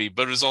good movie,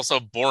 but it was also a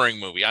boring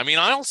movie. I mean,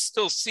 I'll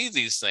still see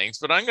these things,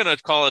 but I'm going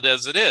to call it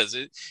as it is.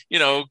 I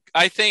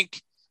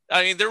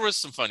mean, there was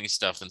some funny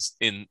stuff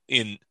in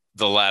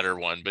the latter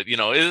one, but,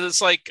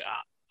 it's like,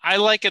 I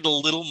like it a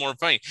little more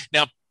funny.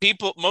 Now,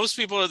 most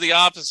people are the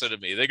opposite of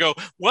me. They go,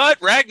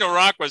 what?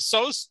 Ragnarok was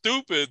so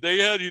stupid. They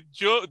had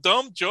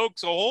dumb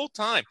jokes the whole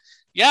time.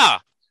 Yeah.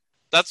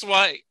 That's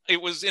why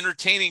it was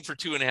entertaining for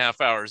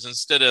 2.5 hours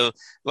instead of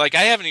like,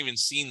 I haven't even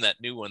seen that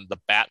new one, The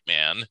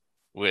Batman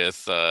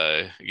with,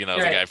 the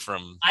guy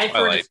from I've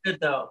heard it's good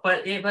though,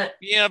 but that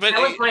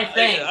was my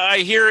thing. I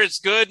hear it's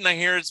good and I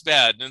hear it's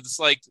bad. And it's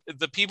like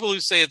the people who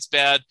say it's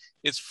bad,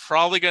 it's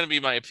probably going to be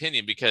my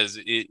opinion because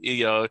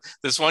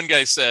this one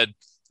guy said,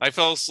 I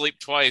fell asleep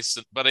twice,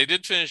 but I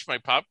did finish my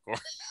popcorn.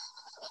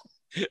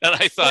 And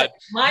I thought,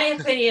 but my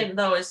opinion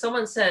though, is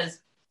someone says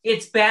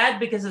it's bad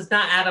because it's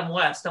not Adam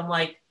West. I'm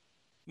like,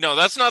 no,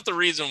 that's not the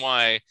reason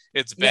why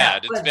it's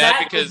bad. It's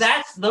bad because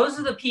those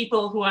are the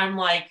people who I'm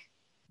like,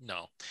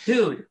 no,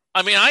 dude.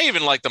 I mean, I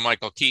even like the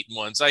Michael Keaton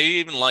ones. I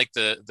even like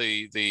the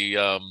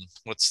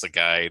what's the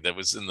guy that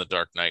was in the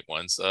Dark Knight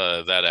ones?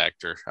 That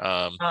actor.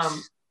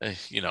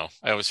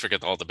 I always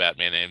forget all the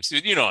Batman names.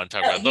 You know what I'm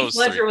talking about. Those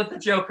Ledger with the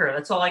Joker.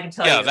 That's all I can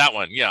tell you. Yeah, that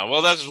one. Yeah,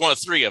 well, that's one of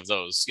 3 of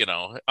those.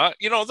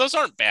 Those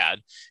aren't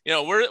bad.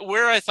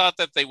 Where I thought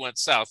that they went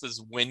south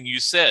is when you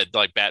said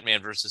like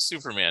Batman versus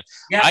Superman.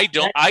 Yeah, I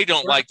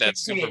don't like that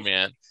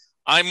Superman.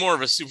 I'm more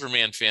of a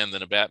Superman fan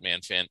than a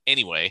Batman fan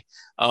anyway,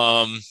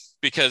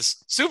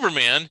 because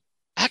Superman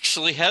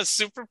actually has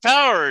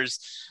superpowers.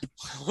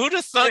 Who'd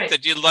have thought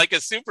that you'd like a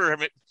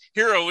superhero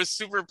with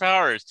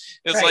superpowers?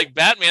 It's like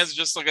Batman's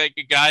just like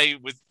a guy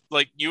with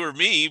like you or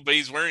me, but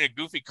he's wearing a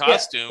goofy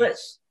costume.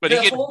 But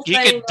he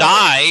could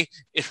die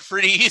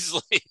pretty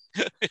easily.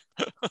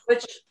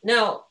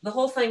 The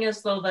whole thing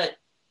is though that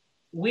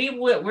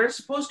we're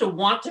supposed to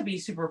want to be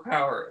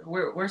superpowered.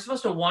 We're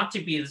supposed to want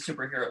to be the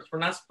superheroes. We're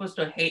not supposed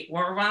to hate.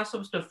 We're not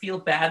supposed to feel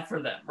bad for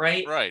them,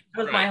 right? Right.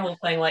 That was my whole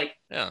thing. Like,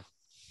 yeah.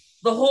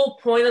 The whole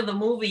point of the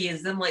movie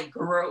is them like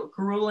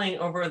grueling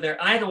over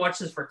their. I had to watch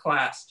this for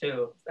class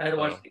too. I had to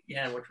watch it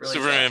again, which really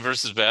Superman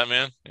versus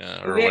Batman,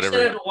 or we whatever.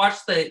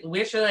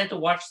 We actually had to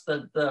watch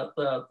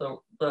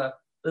the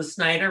the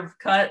Snyder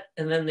cut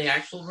and then the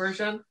actual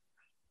version.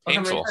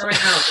 Painful. Right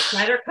now, the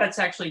Snyder cut's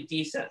actually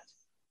decent.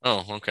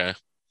 Oh, okay.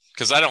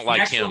 Because I don't like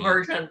the actual him.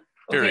 Version.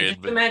 Okay, period.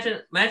 just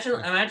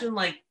imagine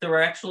like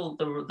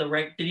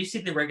Did you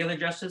see the regular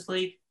Justice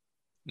League?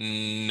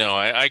 No,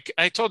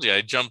 I told you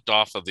I jumped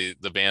off of the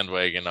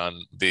bandwagon on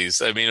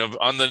these. I mean,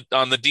 on the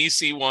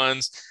DC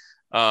ones,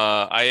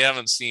 I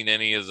haven't seen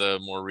any of the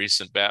more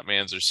recent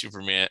Batmans or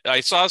Superman. I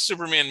saw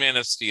Superman Man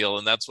of Steel,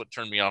 and that's what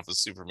turned me off of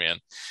Superman,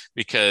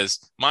 because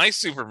my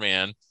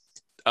Superman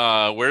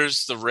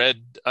wears the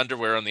red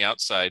underwear on the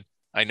outside.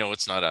 I know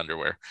it's not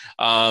underwear.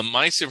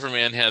 My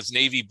Superman has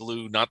navy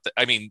blue,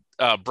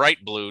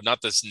 bright blue,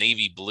 not this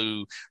navy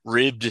blue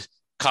ribbed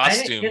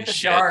costume.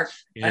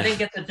 I didn't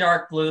get the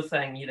dark blue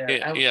thing either.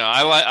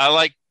 I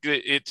like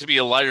it to be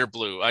a lighter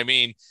blue. I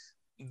mean,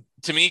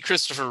 to me,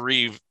 Christopher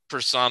Reeve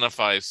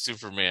personifies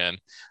Superman.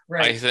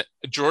 Right.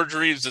 George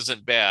Reeves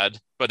isn't bad,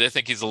 but I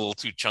think he's a little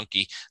too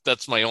chunky.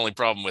 That's my only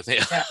problem with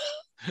him. Yeah.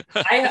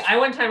 I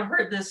one time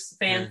heard this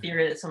fan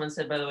theory that someone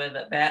said, by the way,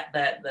 that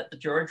the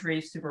George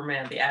Reeves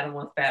Superman, the Adam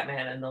West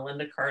Batman, and the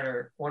Linda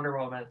Carter Wonder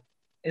Woman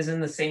is in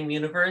the same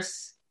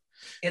universe.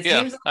 It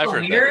seems a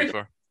little weird. That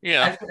before.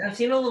 Yeah, I've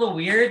seen it a little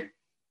weird,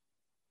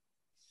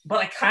 but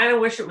I kind of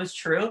wish it was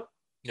true.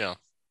 Yeah,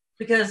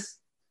 because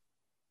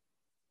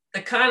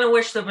I kind of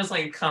wish there was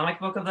like a comic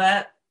book of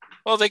that.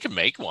 Well, they could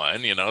make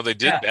one. You know, they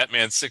did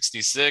Batman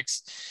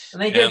 66,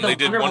 and they did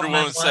Wonder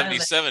Woman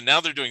 77.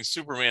 Now they're doing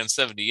Superman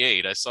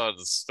 78. I saw it at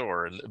the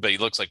store, but he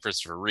looks like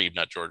Christopher Reeve,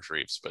 not George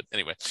Reeves. But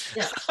anyway,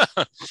 yeah.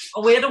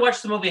 We had to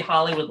watch the movie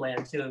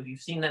Hollywoodland too. Have you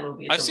seen that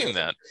movie? I've seen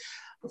that.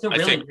 It's a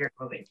really weird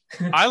movie.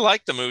 I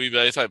like the movie, but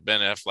I thought Ben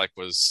Affleck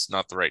was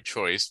not the right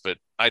choice. But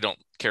I don't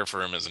care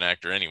for him as an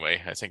actor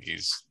anyway. I think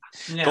he's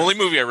the only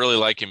movie I really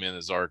like him in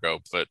is Argo,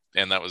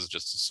 and that was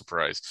just a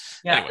surprise.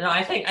 Yeah, anyway. No,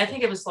 I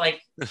think it was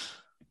like.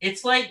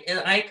 It's like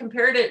I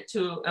compared it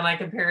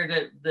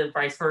the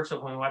vice versa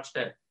when we watched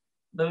it.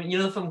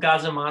 The film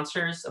Gods and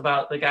Monsters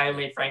about the guy who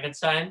made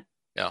Frankenstein.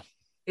 Yeah,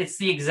 it's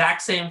the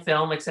exact same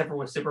film except for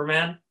with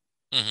Superman.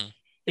 Mm-hmm.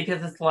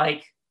 Because it's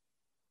like,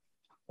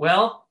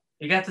 well,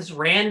 you got this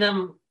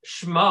random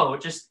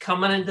schmo just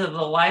coming into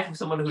the life of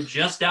someone who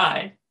just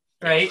died,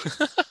 right?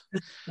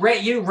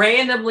 You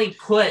randomly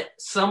put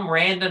some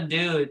random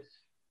dude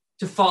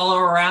to follow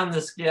around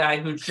this guy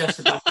who just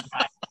about to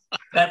die.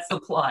 That's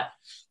the plot.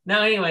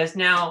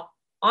 Now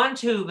on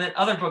to the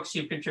other books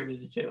you've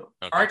contributed to.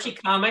 Okay. Archie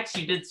Comics,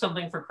 you did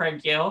something for Craig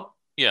Yale.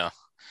 Yeah.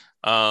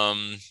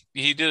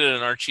 He did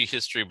an Archie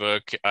history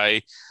book.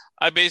 I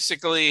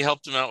basically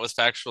helped him out with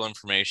factual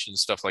information,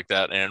 stuff like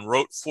that, and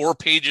wrote 4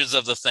 pages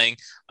of the thing.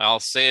 I'll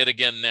say it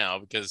again now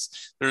because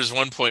there's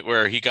one point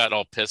where he got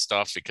all pissed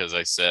off because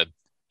I said,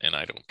 and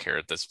I don't care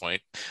at this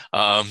point,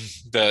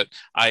 that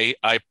I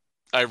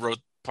wrote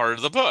part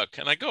of the book,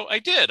 and I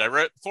did. I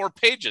wrote 4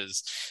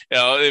 pages.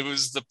 It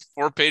was the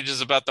 4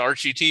 pages about the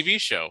Archie TV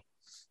show.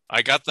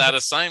 I got that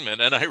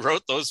assignment and I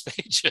wrote those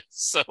pages.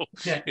 So,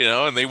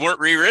 and they weren't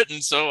rewritten.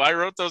 So I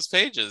wrote those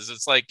pages.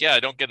 It's like, I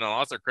don't get an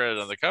author credit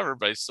on the cover,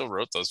 but I still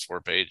wrote those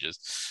 4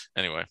 pages.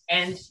 Anyway.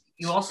 And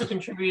you also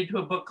contributed to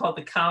a book called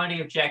The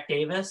Comedy of Jack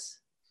Davis.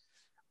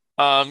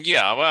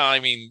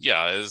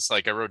 It's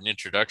like I wrote an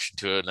introduction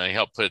to it and I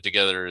helped put it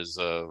together as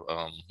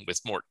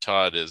with Mort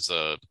Todd as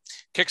a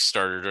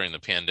Kickstarter during the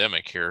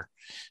pandemic here.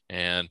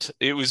 And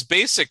it was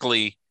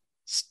basically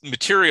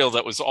material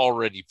that was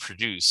already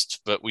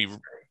produced, but we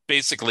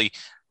basically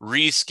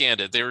rescanned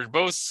it. They were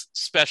both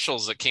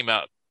specials that came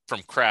out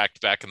from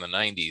Cracked back in the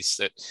 90s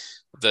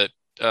that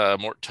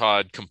Mort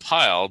Todd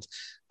compiled.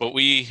 But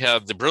we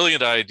have the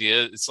brilliant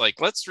idea. It's like,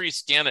 let's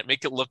rescan it,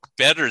 make it look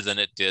better than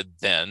it did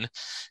then,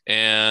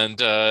 and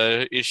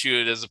issue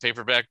it as a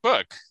paperback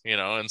book,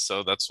 and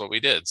so that's what we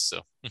did.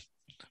 So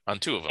on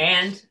 2 of them.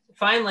 And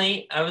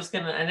finally, I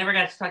never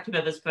got to talk to you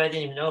about this, but I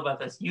didn't even know about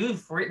this.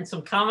 You've written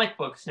some comic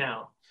books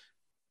now.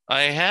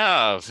 I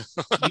have.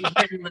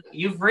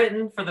 You've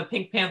written for the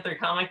Pink Panther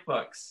comic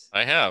books.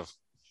 I have.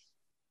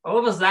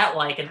 What was that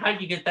like, and how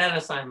did you get that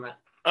assignment?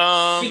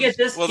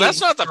 That's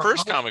not the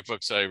first comic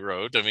books I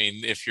wrote. I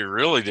mean, if you're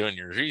really doing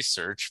your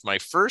research, my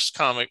first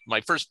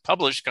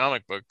published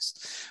comic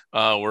books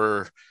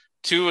were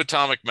 2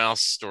 Atomic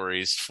Mouse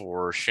stories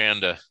for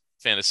Shanda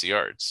Fantasy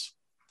Arts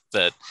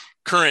that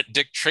current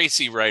Dick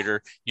Tracy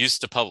writer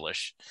used to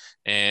publish.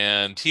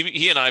 And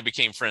he and I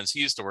became friends. He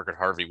used to work at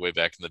Harvey way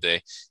back in the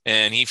day,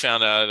 and he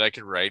found out I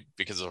could write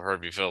because of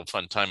Harveyville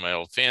Fun Time, my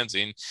old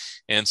fanzine.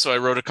 And so I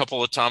wrote a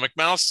couple Atomic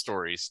Mouse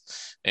stories,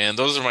 and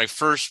those are my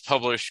first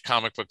published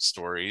comic book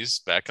stories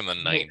back in the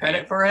 90s. You get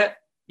credit for it?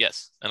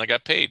 Yes, and I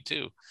got paid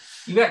too.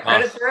 You got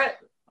credit for it?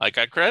 I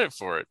got credit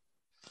for it.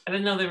 I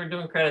didn't know they were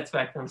doing credits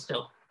back then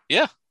still.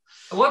 Yeah.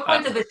 At what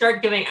point did they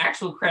start giving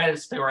actual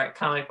credits to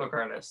comic book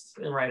artists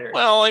and writers?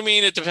 Well, I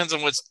mean, it depends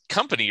on what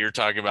company you're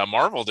talking about.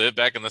 Marvel did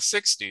back in the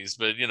 60s,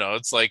 but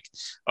it's like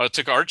it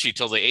took Archie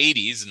till the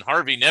 80s, and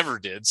Harvey never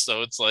did.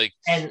 So it's like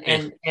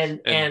and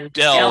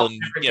Dell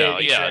never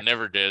did.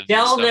 Never did.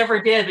 Dell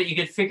never did, but you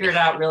could figure it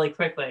out really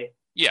quickly.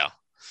 Yeah.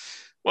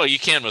 Well, you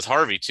can with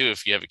Harvey too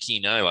if you have a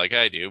keen eye like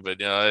I do, but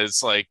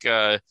it's like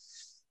uh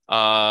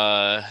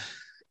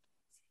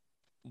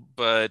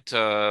but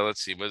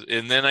let's see,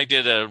 and then I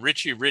did a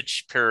Richie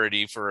Rich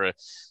parody for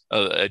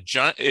a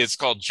giant. It's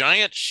called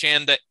Giant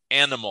Shanda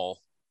Animal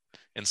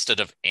instead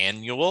of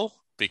Annual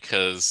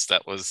because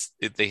that was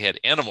they had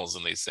animals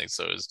in these things.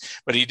 So it was,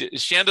 but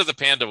Shanda the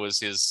Panda was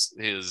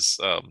his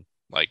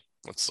like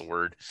what's the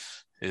word?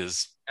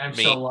 His I'm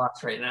so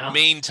lost right now.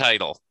 Main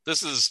title.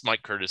 This is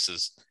Mike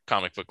Curtis's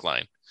comic book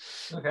line.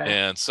 Okay.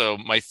 And so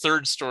my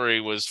third story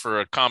was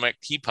for a comic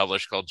he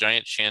published called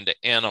Giant Shanda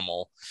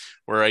Animal,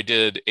 where I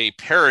did a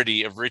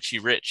parody of Richie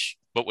Rich,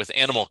 but with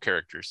animal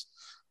characters.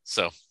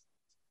 So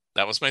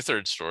that was my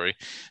third story.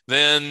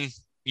 Then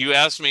you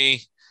asked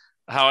me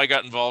how I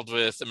got involved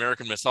with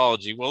American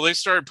mythology. Well, they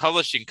started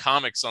publishing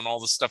comics on all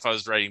the stuff I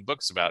was writing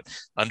books about.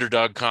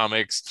 Underdog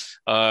Comics.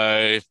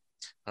 What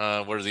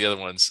are the other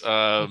ones?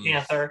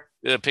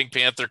 Pink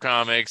Panther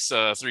comics,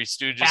 Three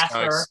Stooges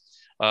Casper.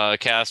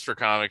 comics. Casper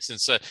Comics, and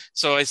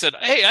so I said,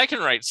 hey, I can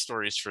write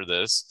stories for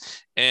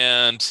this.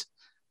 And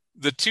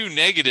the two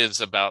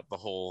negatives about the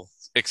whole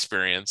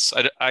experience,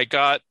 I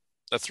got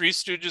a Three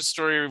Stooges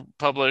story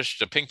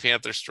published, a Pink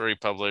Panther story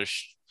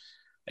published.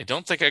 I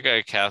don't think I got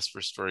a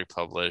Casper story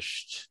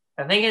published.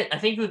 I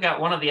think we got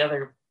one of the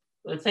other.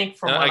 I think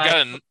from I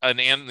got an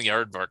Ant and the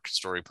Aardvark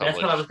story published.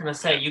 That's what I was going to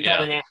say. You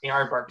got an Ant and the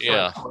Aardvark story.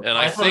 Yeah, published. and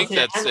I think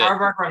that's it.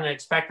 Aardvark or an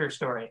Expector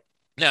story.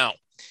 Now,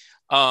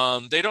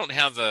 they don't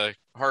have the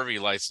Harvey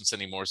license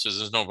anymore, so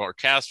there's no more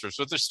Caspers,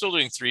 but they're still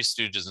doing Three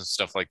Stooges and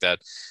stuff like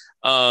that.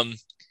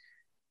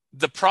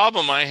 The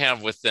problem I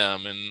have with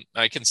them, and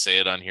I can say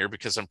it on here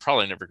because I'm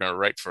probably never going to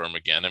write for them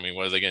again. I mean,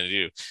 what are they going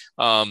to do?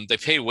 They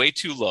pay way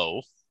too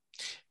low,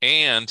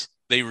 and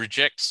they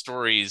reject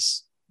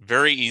stories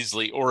very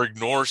easily or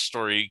ignore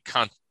stories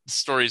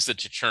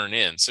that you churn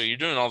in. So you're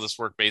doing all this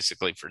work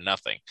basically for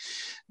nothing.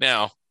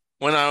 Now,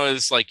 when I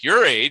was like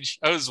your age,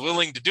 I was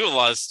willing to do a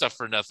lot of stuff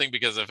for nothing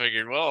because I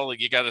figured, well,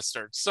 you got to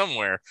start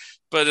somewhere.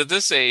 But at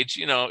this age,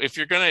 if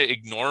you're going to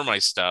ignore my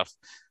stuff,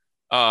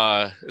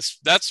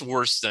 that's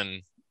worse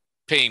than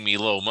paying me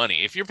low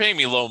money. If you're paying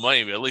me low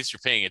money, but at least you're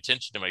paying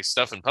attention to my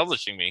stuff and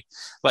publishing me.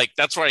 Like,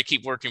 that's why I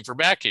keep working for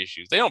Back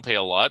Issues. They don't pay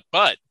a lot,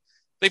 but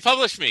they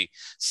publish me.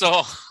 So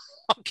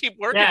I'll keep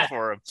working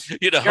for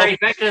them. Gary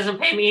Beck doesn't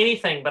pay me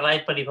anything,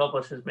 but he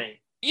publishes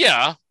me.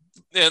 Yeah.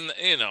 And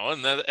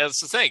that's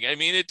the thing. I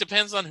mean, it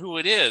depends on who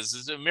it is.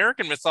 It's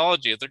American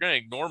mythology. If they're going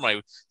to ignore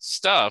my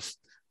stuff,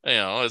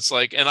 it's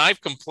like, and I've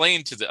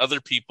complained to the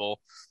other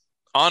people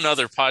on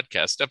other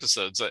podcast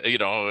episodes.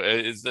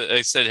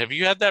 I said, "Have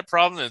you had that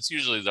problem?" And it's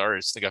usually the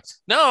artists. They go,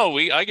 "No,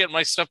 I get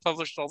my stuff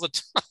published all the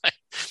time."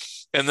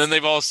 And then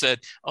they've all said,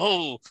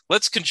 "Oh,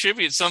 let's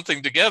contribute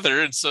something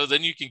together, and so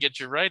then you can get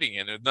your writing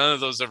in." And none of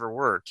those ever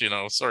worked.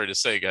 Sorry to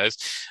say, guys.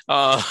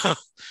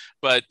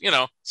 But,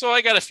 so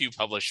I got a few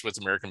published with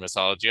American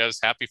mythology. I was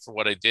happy for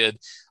what I did.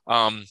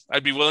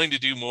 I'd be willing to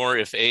do more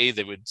if A,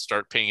 they would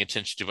start paying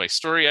attention to my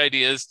story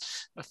ideas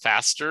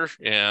faster,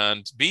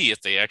 and B,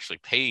 if they actually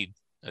paid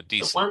a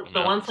decent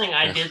The one thing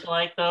I did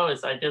like, though,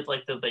 is I did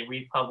like that they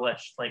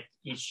republished, like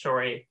each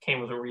story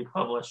came with a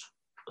republished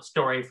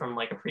story from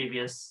like a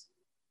previous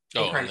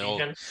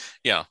incarnation.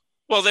 Yeah.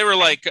 Well, they were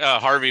like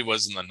Harvey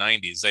was in the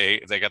 90s.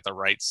 They got the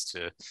rights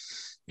to,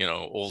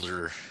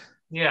 older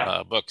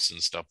books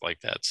and stuff like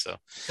that. So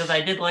because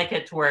I did like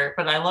it to where,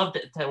 but I loved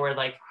it to where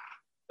like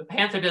the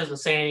Panther doesn't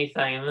say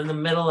anything, and in the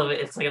middle of it,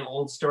 it's like an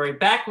old story.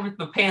 Back when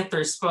the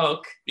Panther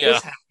spoke,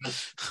 this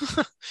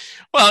happened.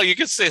 Well, you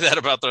could say that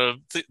about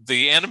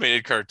the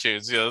animated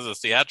cartoons, the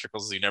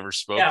theatricals he never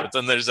spoke. Yeah. But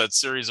then there's that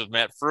series with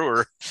Matt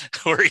Frewer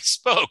where he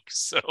spoke.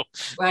 So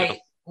right,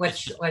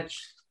 which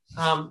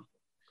I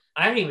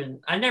don't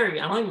even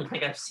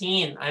think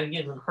I've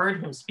even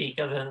heard him speak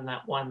other than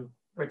that one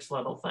Rich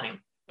Little thing.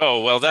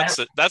 Oh, well, that's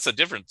a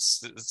different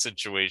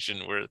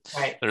situation where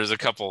there's a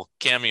couple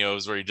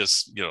cameos where he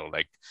just, something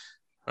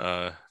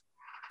or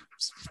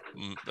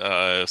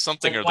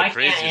the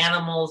crazy. Why can't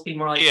animals be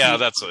more like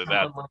that's like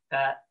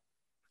that.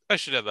 I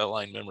should have that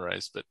line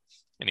memorized, but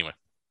anyway.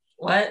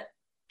 What?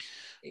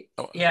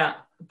 Yeah,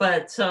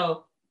 but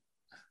so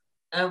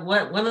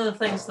one of the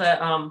things that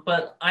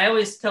but I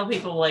always tell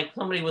people, like,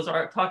 somebody was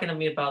talking to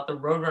me about the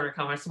Roadrunner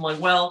comics. I'm like,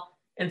 well,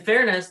 in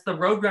fairness, the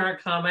Roadrunner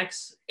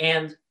comics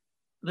and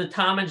the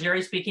Tom and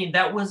Jerry speaking,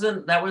 that was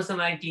an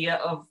idea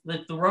of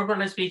the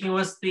Roadrunner speaking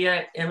was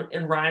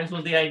in rhymes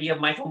with the idea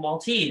of Michael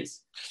Maltese,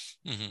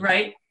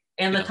 right?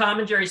 And the Tom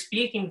and Jerry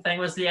speaking thing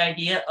was the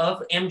idea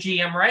of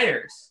MGM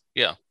writers.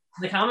 Yeah.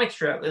 The comic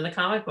strip, in the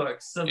comic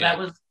books. So that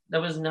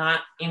was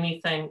not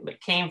anything that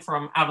came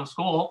from out of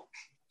school.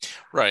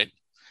 Right.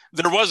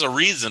 There was a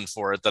reason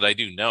for it that I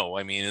do know.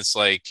 I mean, it's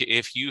like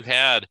if you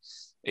had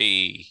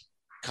a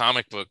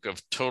comic book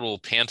of total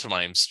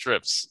pantomime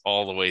strips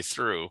all the way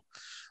through,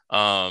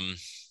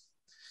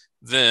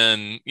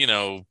 then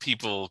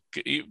people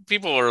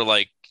are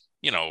like,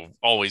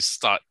 always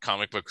thought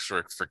comic books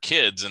were for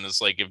kids, and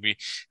it's like if we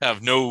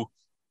have no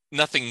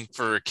nothing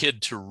for a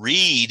kid to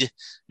read.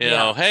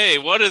 Hey,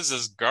 what is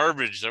this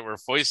garbage that we're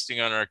foisting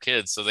on our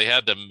kids? So they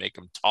had to make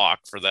them talk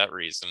for that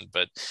reason.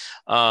 But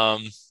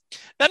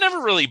that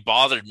never really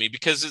bothered me,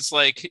 because it's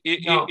like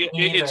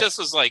it just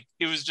was like,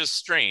 it was just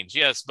strange.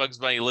 Yes, Bugs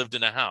Bunny lived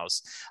in a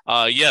house.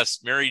 Yes,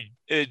 Mary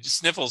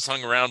Sniffles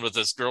hung around with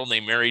this girl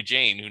named Mary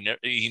Jane, who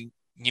he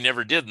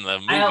never did in the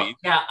movie.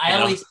 I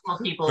always tell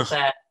people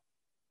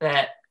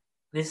that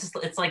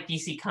it's like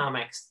DC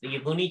Comics. The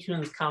Looney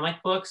Tunes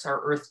comic books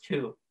are Earth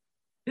 2.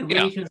 The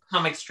Looney Tunes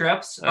comic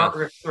strips are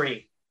Earth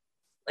 3.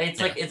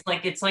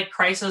 It's like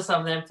Crisis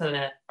on the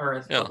Infinite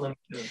Earth.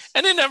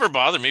 And it never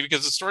bothered me,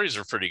 because the stories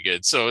are pretty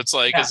good. So it's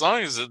like, as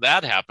long as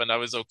that happened, I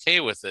was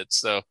okay with it.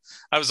 So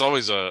I was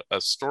always a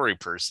story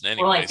person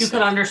anyway. Well, you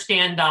could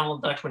understand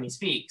Donald Duck when he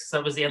speaks.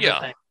 That was the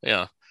other thing.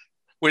 Yeah.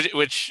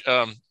 Which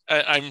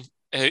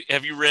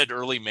have you read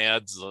early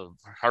Mads, the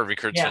Harvey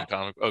Kurtzman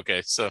comic?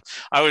 Okay, so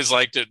I always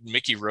liked it,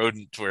 Mickey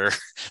Rodent, where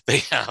they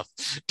have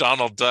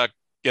Donald Duck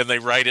and they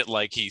write it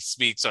like he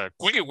speaks, or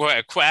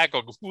quack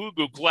or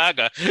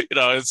quagga,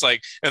 it's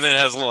like, and then it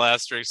has a little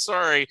asterisk.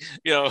 Sorry,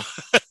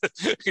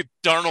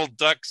 Donald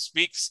Duck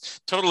speaks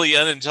totally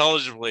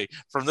unintelligibly.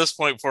 From this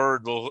point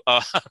forward, we'll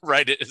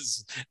write it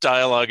as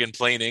dialogue in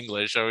plain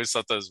English. I always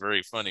thought that was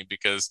very funny,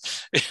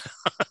 because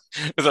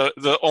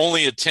the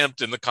only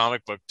attempt in the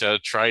comic book to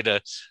try to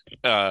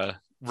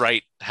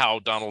write how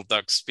Donald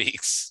Duck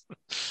speaks.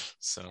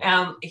 So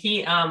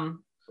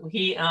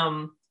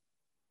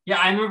yeah,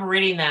 I remember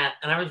reading that,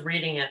 and I was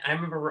reading it. I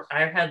remember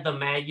I had the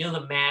Mad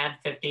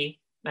 50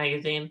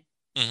 magazine,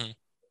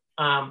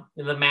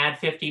 the Mad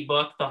 50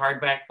 book, the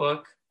hardback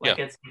book,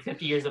 it's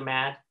 50 Years of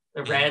Mad,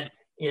 the red.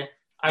 Yeah,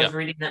 I was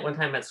reading that one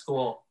time at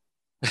school.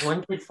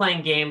 One kid's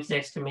playing games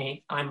next to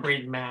me. I'm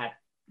reading Mad.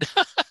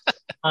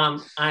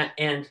 And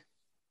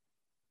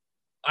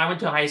I went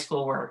to a high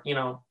school where,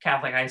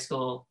 Catholic high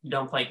school, you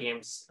don't play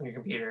games on your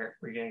computer,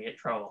 or you're gonna get in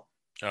trouble.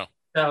 Oh.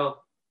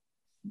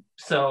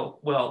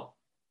 So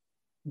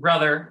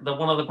brother,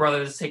 one of the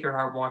brothers of Sacred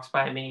Heart walks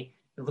by me,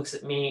 he looks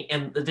at me,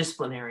 and the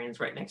disciplinarian's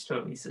right next to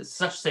him. He says,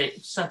 such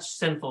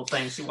sinful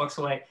things. He walks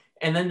away.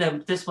 And then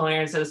the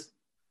disciplinarian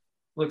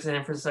looks at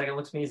him for a second,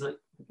 looks at me, he's like,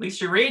 at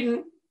least you're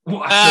reading.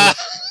 And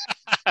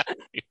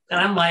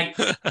I'm like,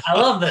 I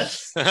love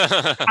this.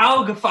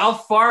 How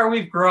far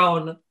we've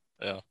grown.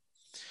 Yeah.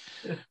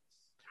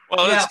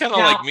 Well, it's kind of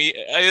like me.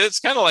 It's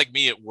kind of like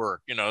me at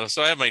work,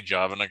 so I have my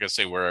job. I'm not going to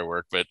say where I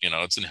work, but,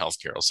 it's in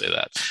healthcare. I'll say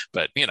that.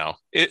 But,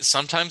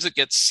 sometimes it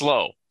gets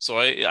slow. So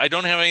I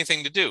don't have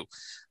anything to do.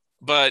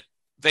 But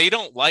they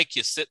don't like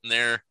you sitting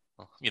there,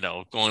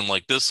 going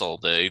like this all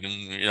day.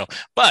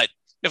 But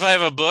if I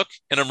have a book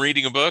and I'm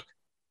reading a book,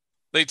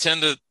 they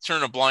tend to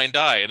turn a blind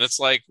eye. And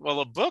it's like, well,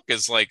 a book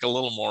is like a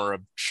little more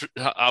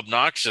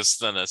obnoxious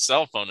than a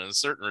cell phone in a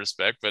certain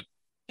respect. But,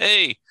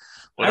 hey.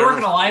 Whatever, I work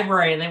in a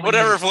library, and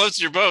whatever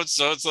floats your boat.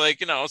 So it's like,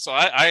 so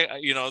I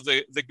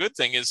the good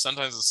thing is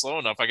sometimes it's slow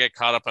enough. I get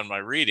caught up on my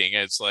reading.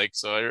 It's like,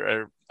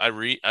 so I'm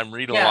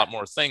reading a lot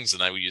more things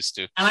than I used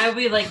to. And I'd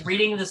be like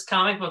reading this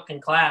comic book in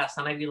class,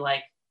 and they'd be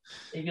like,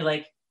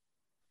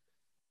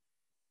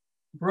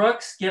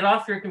 Brooks, get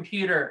off your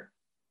computer.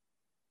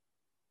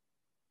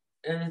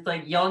 And it's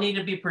like, y'all need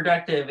to be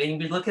productive. And he'd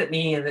be look at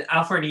me, and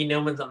Alfred E.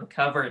 Newman's on the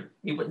cover, and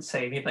he wouldn't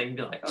say anything. He'd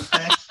be like,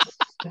 okay.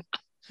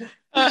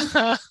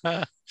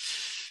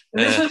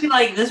 This would be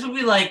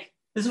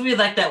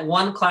like that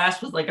one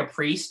class with like a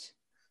priest.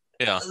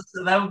 Yeah.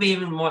 So that would be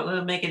even more. That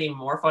would make it even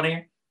more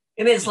funnier.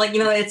 And it's like,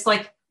 it's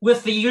like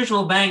with the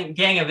usual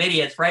gang of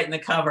idiots right in the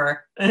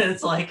cover. And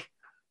it's like,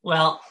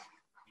 well,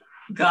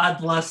 God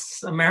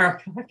bless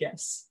America, I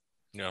guess.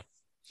 Yeah.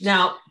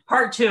 Now,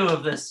 part 2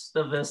 of this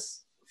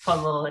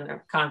fun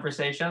little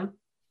conversation.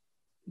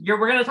 We're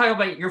going to talk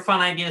about your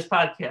Fun Ideas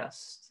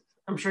podcast.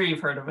 I'm sure you've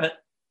heard of it.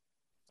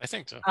 I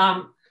think so.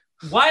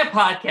 Why a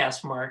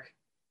podcast, Mark?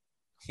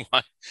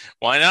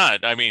 Why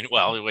not? I mean,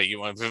 well, wait, you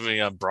want to put me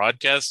on a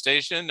broadcast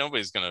station?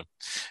 Nobody's going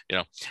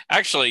to,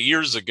 Actually,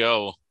 years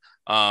ago,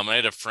 I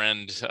had a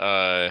friend,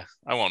 I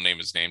won't name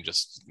his name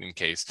just in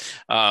case,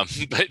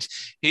 but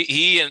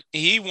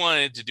he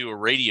wanted to do a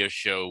radio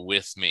show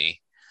with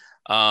me.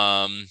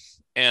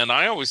 And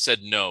I always said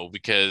no,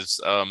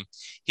 because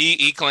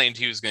he claimed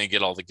he was going to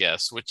get all the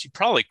guests, which he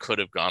probably could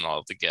have gone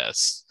all the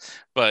guests.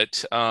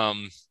 But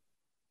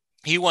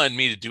he wanted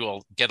me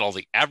to get all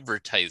the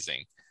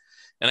advertising.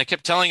 And I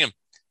kept telling him,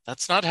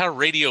 that's not how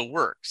radio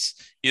works.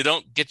 You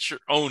don't get your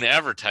own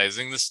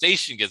advertising. The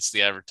station gets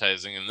the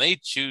advertising, and they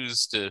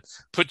choose to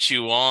put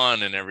you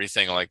on and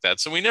everything like that.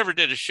 So we never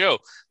did a show.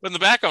 But in the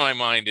back of my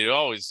mind, it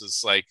always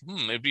was like,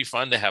 it'd be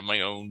fun to have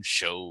my own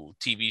show,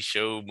 TV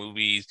show,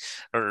 movies,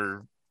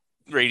 or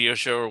radio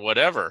show, or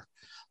whatever.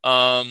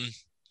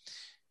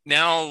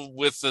 Now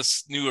with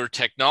this newer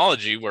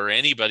technology where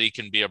anybody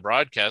can be a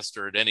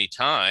broadcaster at any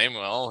time,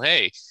 well,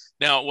 hey,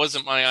 now it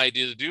wasn't my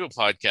idea to do a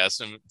podcast.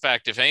 In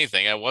fact, if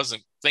anything, I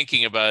wasn't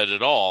thinking about it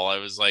at all. I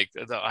was like,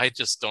 I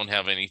just don't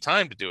have any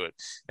time to do it.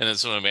 And then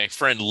so my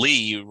friend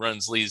Lee, who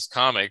runs Lee's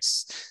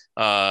Comics,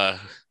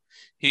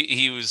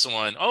 he was the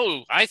one,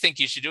 I think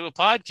you should do a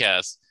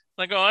podcast.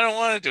 I go, I don't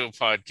want to do a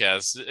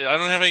podcast. I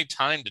don't have any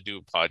time to do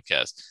a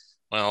podcast.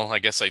 Well, I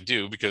guess I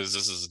do because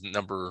this is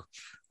number,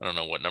 I don't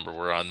know what number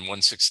we're on,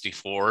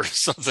 164 or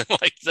something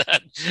like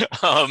that.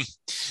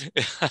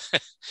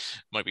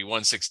 Might be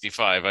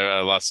 165.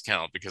 I lost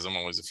count because I'm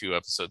always a few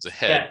episodes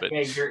ahead.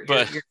 Let's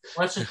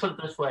just put it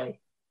this way.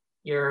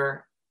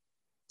 You're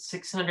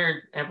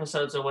 600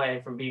 episodes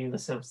away from being The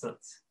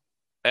Simpsons.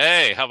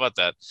 Hey, how about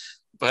that?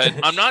 But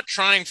I'm not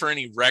trying for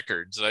any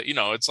records.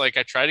 It's like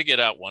I try to get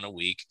out one a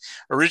week.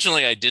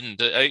 Originally, I didn't,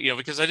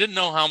 because I didn't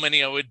know how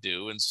many I would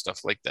do and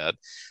stuff like that.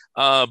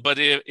 But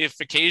if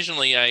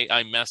occasionally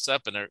I mess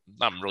up and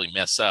not really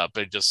mess up,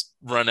 I just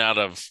run out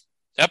of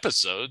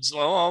episodes,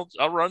 well,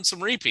 I'll run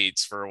some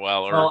repeats for a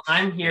while. Well,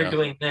 I'm here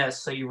doing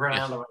this, so you run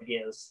out of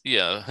ideas.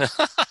 Yeah.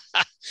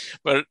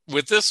 But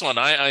with this one,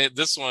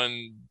 this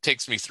one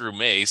takes me through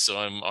May, so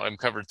I'm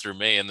covered through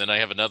May, and then I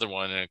have another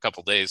one in a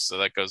couple days, so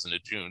that goes into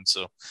June.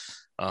 So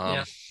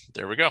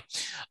there we go.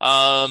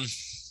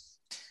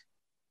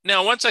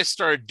 Now, once I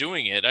started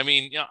doing it, I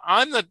mean,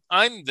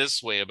 I'm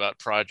this way about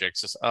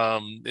projects.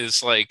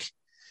 Is like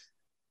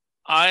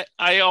I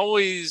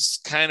always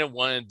kind of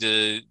wanted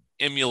to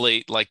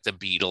emulate like the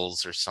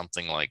Beatles or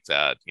something like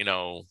that,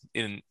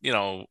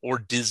 or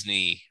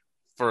Disney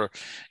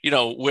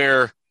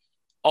where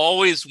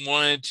always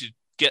wanted to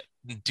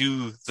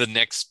do the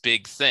next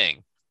big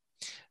thing.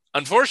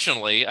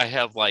 Unfortunately, I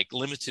have like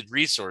limited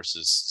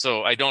resources,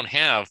 so I don't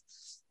have,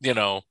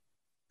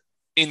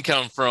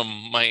 income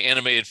from my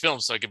animated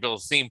films so I could build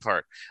a theme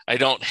park. I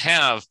don't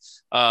have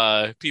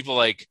people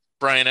like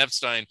Brian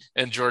Epstein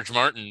and George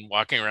Martin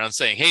walking around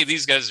saying, hey,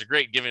 these guys are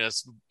great, giving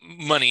us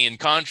money and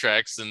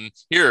contracts, and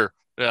here,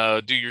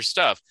 do your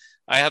stuff.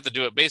 I have to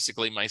do it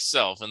basically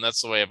myself, and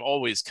that's the way I've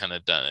always kind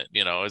of done it.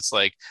 It's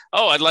like,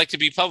 oh, I'd like to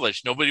be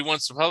published. Nobody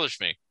wants to publish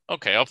me.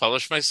 Okay, I'll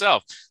publish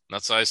myself. And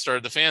that's how I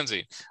started the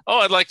fanzine. Oh,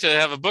 I'd like to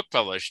have a book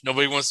published.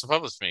 Nobody wants to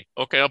publish me.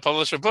 Okay, I'll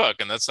publish a book.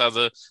 And that's how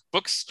the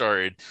book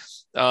started.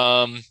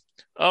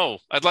 Oh,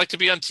 I'd like to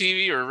be on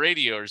TV or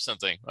radio or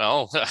something.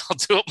 Well, I'll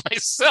do it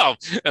myself.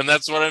 And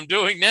that's what I'm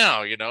doing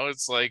now.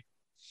 It's like,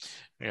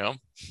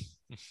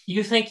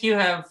 You think you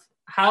have,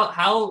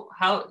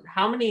 how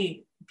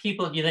many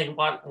people do you think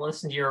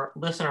listen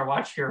or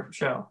watch your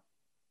show?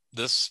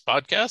 This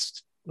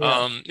podcast?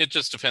 Yeah. It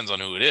just depends on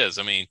who it is.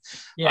 I mean,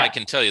 Yeah. I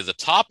can tell you the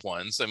top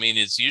ones. I mean,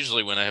 it's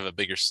usually when I have a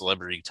bigger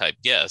celebrity type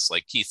guest,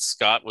 like Keith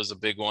Scott was a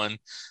big one.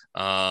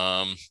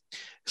 I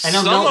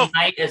know Milton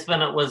Knight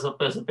was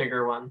a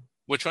bigger one.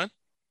 Which one?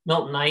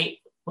 Milton Knight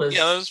was.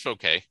 Yeah, that was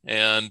okay.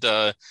 And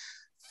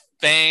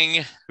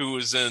Fang, who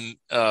was in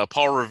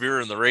Paul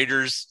Revere and the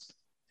Raiders,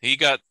 he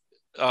got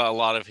a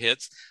lot of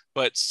hits.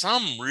 But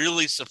some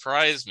really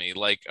surprised me.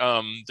 Like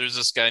there's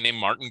this guy named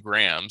Martin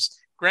Grams.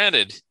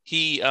 Granted,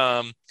 he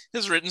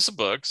has written some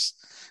books,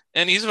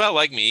 and he's about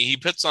like me. He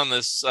puts on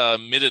this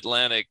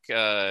Mid-Atlantic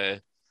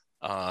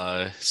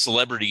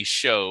celebrity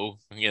show,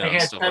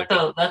 That's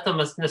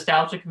the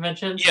nostalgia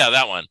convention. Yeah,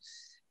 that one.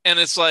 And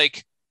it's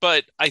like,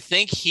 but I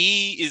think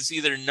he is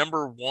either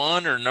number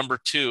 1 or number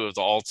 2 of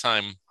the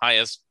all-time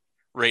highest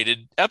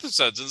rated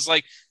episodes. It's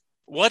like,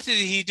 what did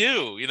he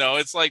do?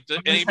 It's like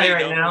anybody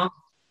right know? Now,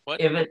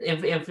 what?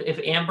 If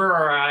Amber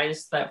or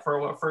I's, that for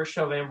what first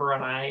show of Amber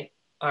and I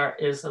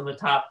is in the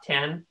top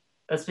 10,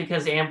 that's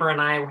because Amber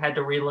and I had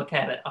to relook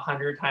at it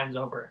 100 times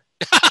over.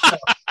 So,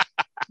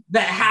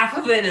 that half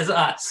of it is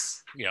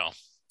us.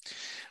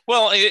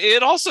 Well,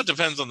 it also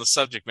depends on the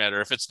subject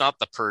matter. If it's not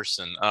the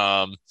person,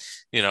 I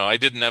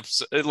did an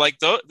episode like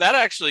that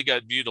actually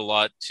got viewed a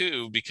lot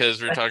too, because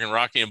we were talking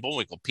Rocky and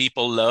Bullwinkle.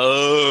 People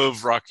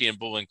love Rocky and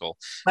Bullwinkle,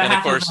 and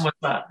of course,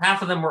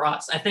 half of them were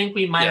us. I think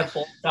we might have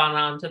both gone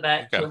on to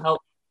that to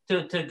help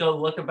to go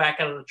look back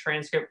at the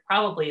transcript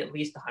probably at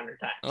least 100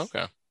 times.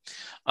 Okay.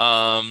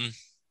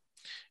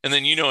 And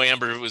then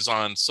Amber was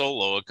on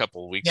Solo a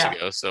couple of weeks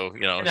ago, so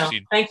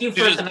thank you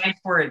for the nice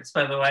words,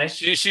 by the way.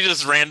 She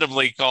just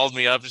randomly called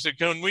me up and said,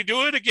 "Can we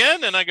do it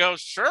again?" And I go,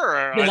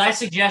 "Sure." Because I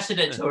suggested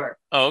it to her.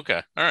 Oh,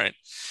 okay, all right,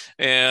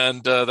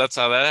 and that's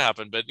how that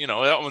happened. But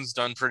that one's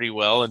done pretty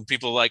well, and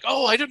people are like,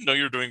 "Oh, I didn't know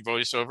you were doing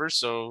voiceover."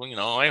 So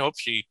I hope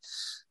she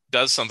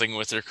does something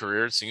with her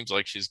career. It seems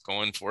like she's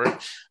going for it.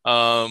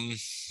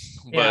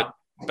 But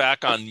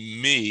back on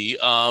me,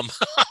 I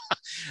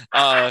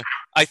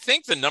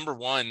think the number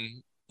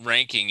 1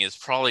 ranking is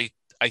probably,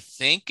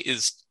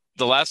 is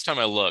the last time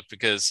I looked,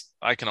 because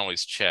I can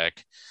always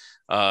check,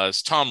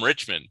 is Tom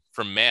Richmond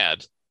from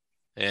Mad.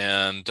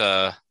 And it's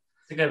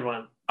a good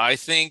one. I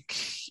think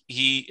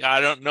I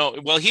don't know.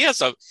 Well, he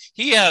has a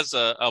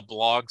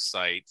blog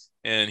site,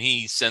 and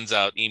he sends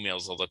out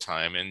emails all the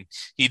time, and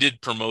he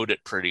did promote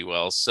it pretty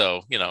well.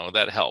 So,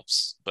 that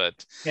helps,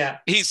 but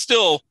he's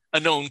still a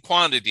known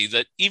quantity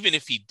that even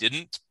if he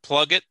didn't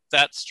plug it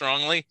that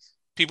strongly,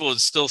 people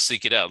would still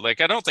seek it out.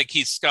 Like, I don't think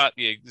Keith Scott,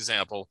 the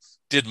example,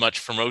 did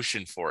much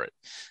promotion for it,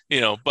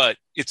 but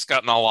it's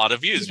gotten a lot of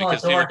views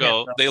because people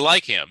go, they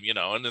like him,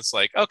 and it's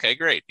like, okay,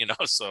 great.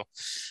 So,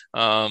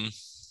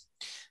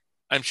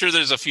 I'm sure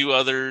there's a few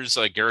others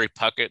like Gary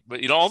Puckett,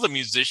 but all the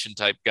musician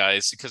type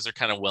guys, because they're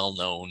kind of well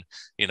known,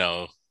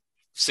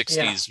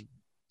 60s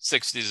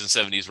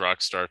and 70s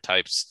rock star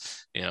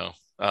types.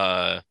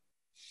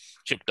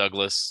 Chip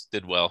Douglas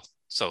did well.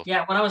 So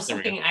yeah, when I was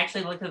looking, I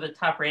actually looked at the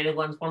top rated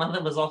ones. One of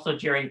them was also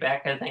Jerry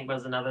Beck, I think,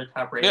 was another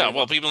top rated. Yeah,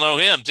 well, people know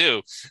him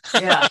too.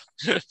 Yeah.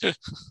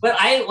 But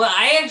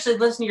I actually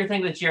listened to your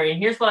thing with Jerry,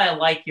 and here's what I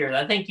like here.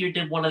 I think you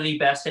did one of the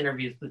best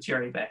interviews with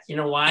Jerry Beck. You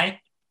know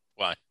why?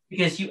 Why?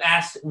 Because you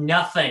asked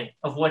nothing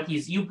of what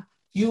you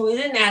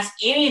didn't ask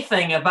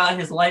anything about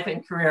his life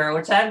and career,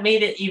 which that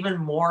made it even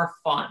more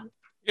fun.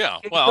 Yeah,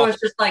 well,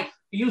 it's just like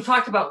you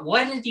talked about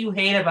what did you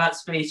hate about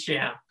Space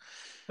Jam,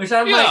 which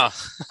I'm like,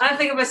 I'm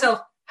thinking to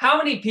myself, how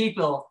many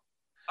people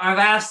have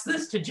asked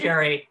this to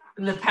Jerry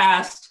in the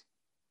past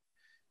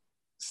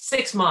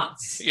 6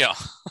 months? Yeah.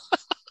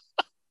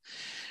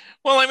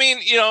 Well, I mean,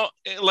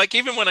 like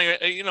even when I,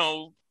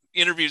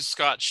 interviewed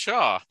Scott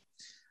Shaw,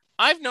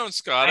 I've known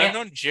Scott, I've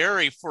known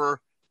Jerry for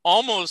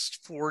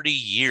almost 40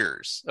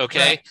 years. Okay.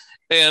 Right.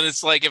 And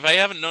it's like, if I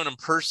haven't known him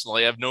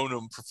personally, I've known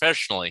him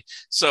professionally.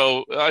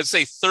 So I'd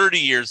say 30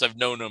 years I've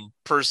known him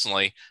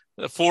personally,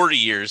 40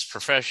 years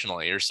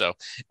professionally or so.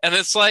 And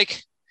it's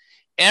like,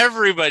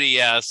 everybody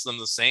asks them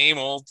the same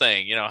old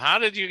thing, how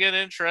did you get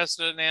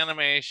interested in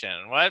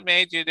animation? What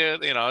made you do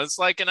it? It's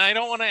like, and I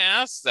don't want to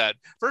ask that.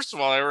 First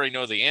of all, I already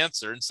know the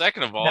answer. And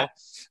second of all,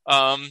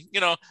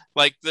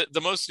 like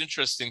the most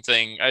interesting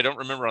thing, I don't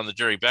remember on the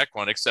Jerry Beck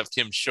one, except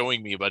him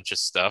showing me a bunch of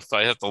stuff.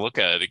 I have to look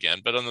at it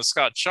again. But on the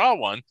Scott Shaw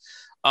one,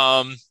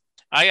 I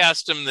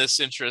asked him this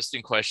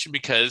interesting question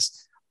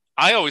because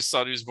I always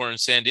thought he was born in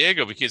San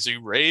Diego because he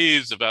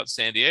raved about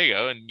San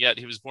Diego, and yet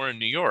he was born in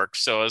New York.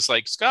 So I was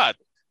like, Scott,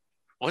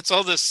 what's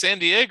all this San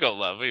Diego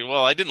love?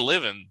 Well, I didn't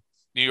live in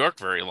New York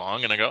very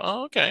long. And I go,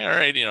 oh, okay. All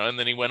right. And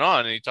then he went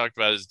on and he talked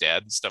about his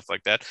dad and stuff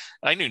like that.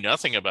 I knew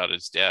nothing about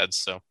his dad.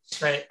 So,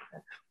 right.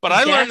 But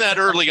I learned that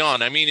early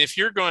on. I mean, if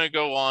you're going to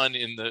go on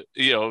in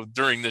the,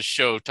 during this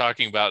show,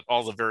 talking about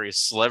all the various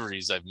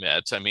celebrities I've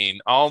met, I mean,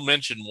 I'll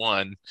mention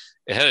one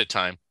ahead of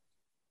time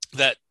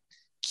that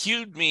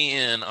cued me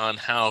in on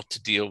how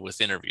to deal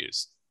with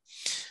interviews.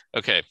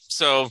 Okay.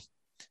 So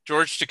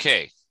George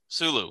Takei,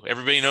 Sulu,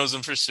 everybody knows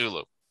him for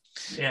Sulu.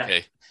 Yeah.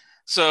 Okay.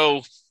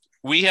 So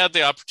we had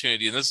the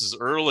opportunity, and this is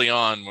early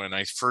on when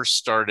I first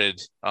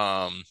started.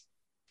 I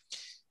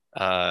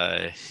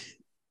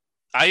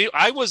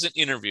wasn't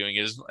interviewing.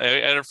 I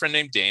had a friend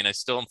named Dane. I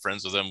still am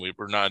friends with him. We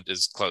were not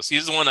as close.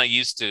 He's the one I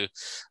used to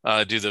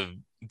do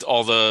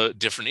all the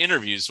different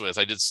interviews with.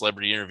 I did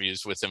celebrity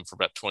interviews with him for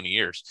about 20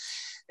 years.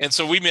 And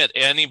so we met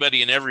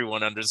anybody and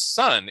everyone under the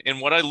sun.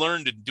 And what I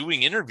learned in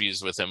doing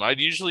interviews with him, I'd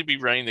usually be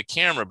running the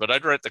camera, but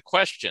I'd write the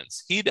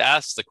questions. He'd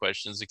ask the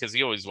questions because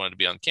he always wanted to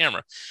be on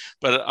camera.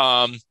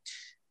 But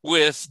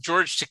with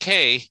George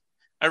Takei,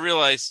 I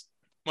realized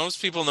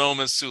most people know him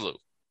as Sulu.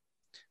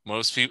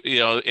 Most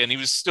people, and he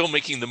was still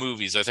making the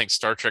movies. I think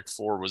Star Trek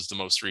 4 was the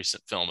most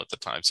recent film at the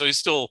time. So he's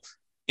still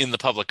in the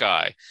public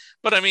eye.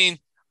 But I mean,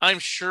 I'm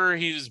sure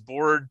he was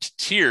bored to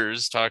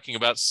tears talking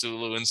about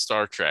Sulu and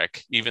Star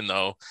Trek, even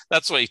though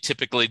that's what he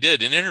typically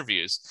did in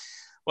interviews.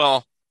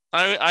 Well,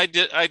 I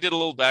did a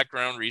little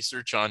background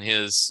research on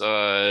his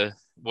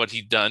what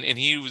he'd done, and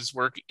he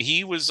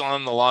was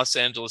on the Los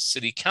Angeles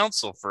City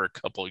Council for a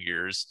couple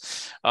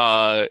years,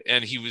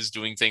 and he was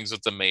doing things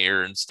with the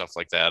mayor and stuff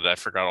like that. I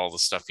forgot all the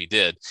stuff he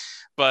did,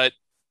 but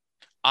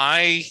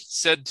I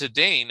said to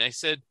Dane, I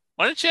said,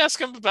 why don't you ask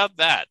him about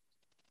that?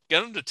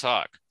 Get him to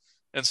talk.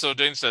 And so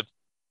Dane said,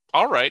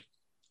 all right.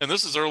 And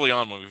this is early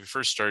on when we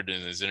first started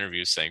in his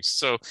interview things.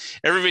 So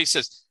everybody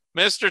says,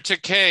 Mr.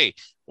 Takei,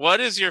 what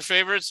is your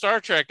favorite Star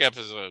Trek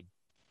episode?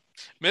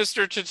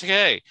 Mr.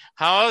 Takei,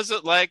 how is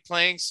it like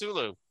playing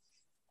Sulu?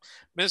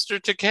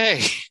 Mr.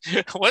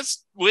 Takei,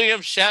 what's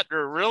William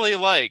Shatner really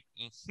like?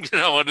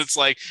 And it's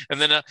like, and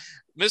then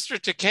Mr.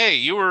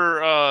 Takei,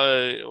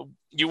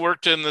 you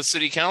worked in the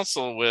city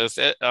council with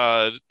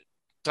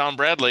Tom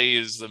Bradley,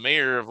 is the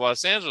mayor of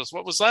Los Angeles.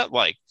 What was that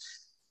like?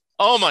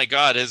 Oh my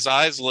God, his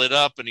eyes lit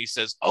up and he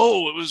says,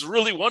 oh, it was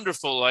really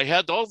wonderful. I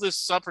had all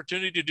this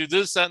opportunity to do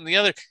this, that, and the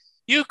other.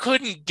 You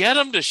couldn't get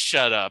him to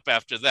shut up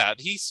after that.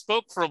 He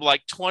spoke for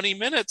like 20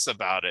 minutes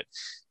about it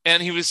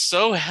and he was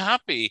so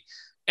happy.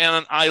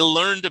 And I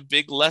learned a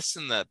big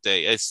lesson that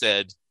day. I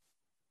said,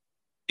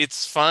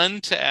 it's fun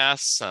to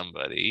ask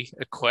somebody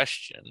a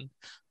question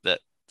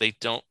that they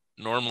don't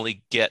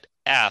normally get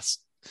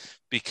asked,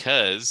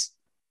 because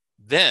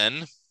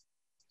then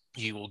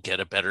you will get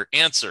a better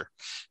answer.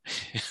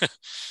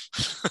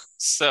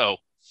 So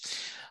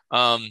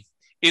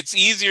it's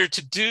easier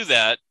to do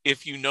that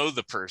if you know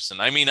the person.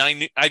 I mean,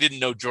 I didn't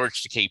know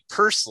George Takei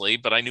personally,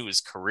 but I knew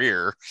his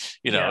career,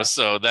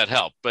 so that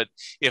helped. But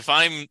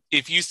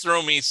if you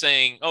throw me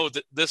saying, oh,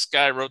 this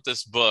guy wrote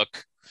this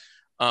book,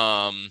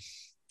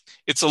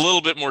 it's a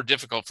little bit more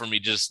difficult for me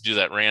just to do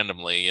that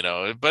randomly,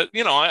 but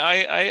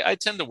I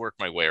tend to work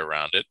my way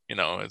around it,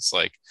 it's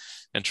like,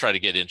 and try to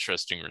get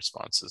interesting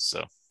responses.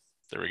 So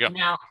there we go.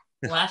 Now,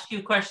 last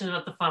few questions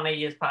about the Fun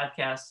Ideas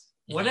podcast.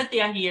 Where did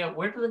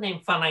the name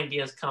Fun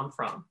Ideas come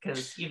from?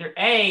 Because either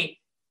A,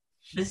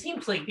 this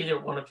seems like either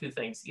one of two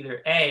things.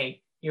 Either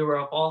A, you were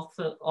up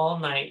all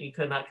night, you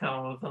could not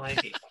come up with an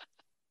idea.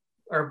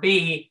 Or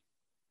B,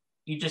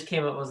 you just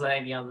came up with an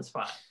idea on the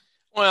spot.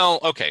 Well,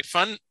 okay,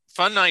 fun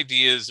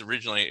ideas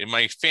originally.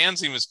 My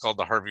fanzine was called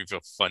the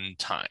Harveyville Fun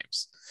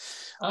Times.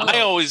 Oh.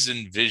 I always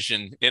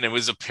envisioned, and it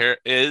was a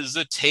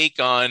take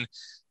on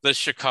the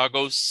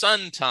Chicago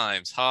Sun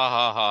Times. Ha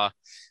ha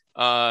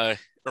ha.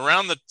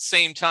 Around the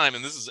same time,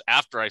 and this is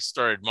after I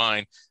started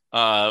mine,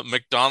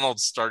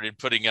 McDonald's started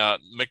putting out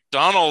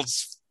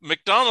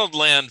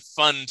McDonaldland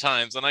Fun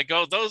Times, and I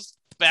go, those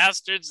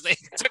bastards! They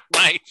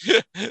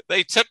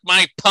took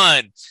my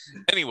pun.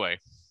 Anyway,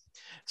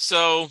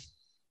 so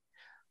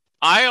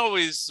I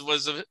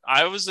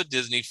was a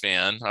Disney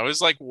fan. I always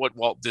liked what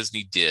Walt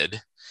Disney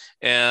did,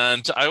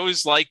 and I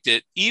always liked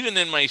it, even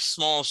in my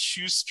small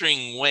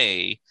shoestring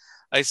way.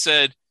 I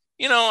said,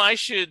 I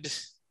should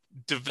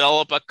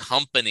develop a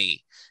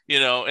company,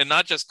 and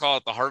not just call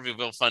it the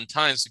Harveyville Fun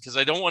Times, because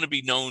I don't want to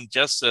be known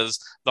just as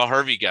the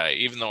Harvey guy,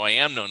 even though I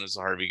am known as the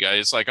Harvey guy.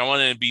 It's like I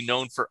want to be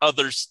known for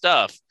other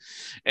stuff.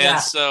 And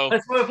so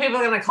that's what people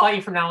are going to call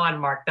you from now on,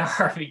 Mark, the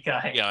Harvey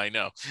guy. Yeah, I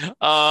know.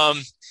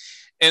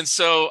 And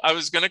so I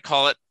was going to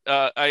call it,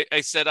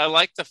 I said, I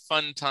like the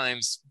Fun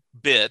Times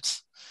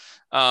bit.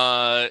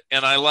 And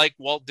I like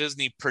Walt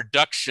Disney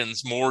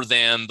Productions more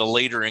than the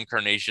later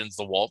incarnations,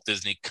 the Walt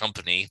Disney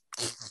Company.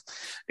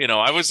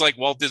 I was like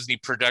Walt Disney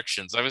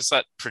Productions. I always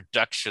thought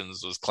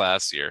Productions was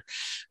classier.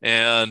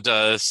 And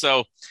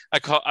so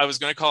I was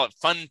going to call it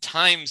Fun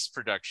Times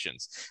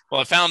Productions.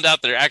 Well, I found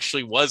out there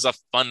actually was a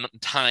Fun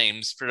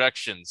Times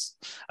Productions.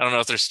 I don't know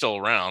if they're still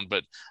around,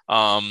 but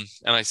and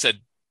I said,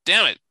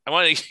 damn it, I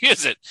want to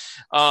use it.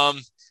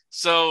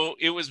 So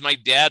it was my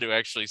dad who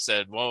actually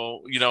said,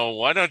 well,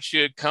 why don't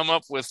you come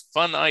up with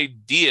fun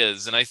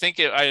ideas? And I think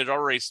I had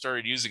already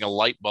started using a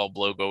light bulb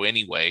logo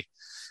anyway.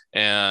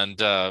 And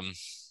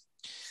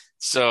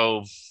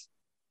so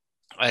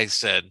I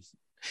said,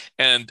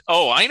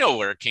 I know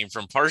where it came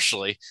from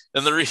partially.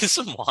 And the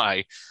reason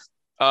why,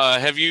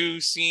 have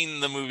you seen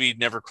the movie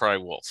Never Cry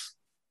Wolf?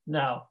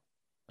 No.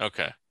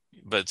 Okay.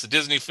 But it's a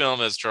Disney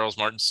film as Charles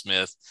Martin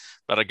Smith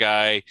about a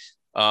guy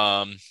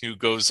who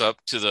goes up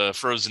to the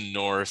frozen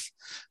north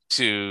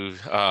to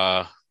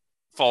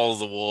follow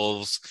the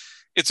wolves.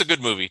 It's a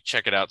good movie.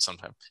 Check it out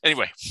sometime.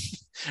 Anyway,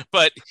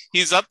 but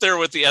he's up there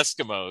with the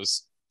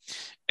Eskimos.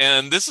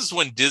 And this is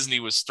when Disney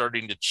was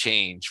starting to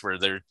change, where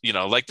they're,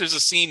 like there's a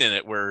scene in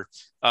it where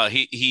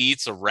he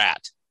eats a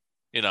rat,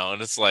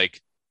 and it's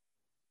like,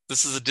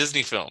 this is a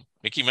Disney film,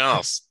 Mickey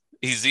Mouse.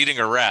 He's eating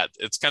a rat.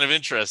 It's kind of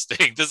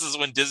interesting. This is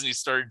when Disney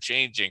started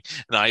changing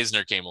and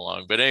Eisner came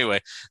along. But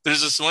anyway,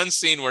 there's this one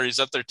scene where he's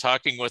up there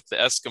talking with the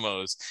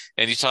Eskimos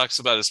and he talks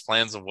about his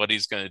plans of what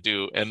he's going to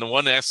do. And the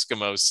one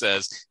Eskimo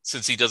says,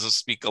 since he doesn't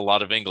speak a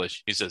lot of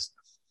English, he says,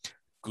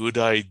 good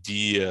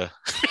idea.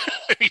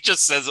 He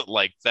just says it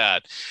like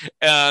that.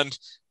 And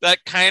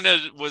that kind of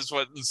was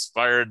what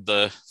inspired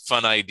the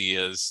fun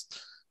ideas.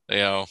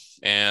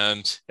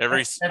 And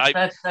that's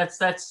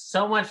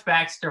so much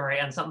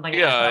backstory on something.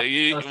 Yeah,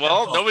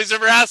 nobody's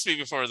ever asked me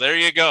before. There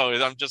you go.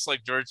 I'm just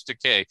like George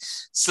Takei.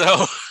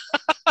 So,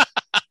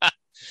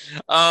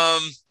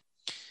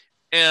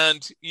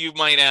 and you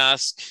might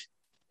ask,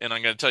 and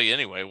I'm going to tell you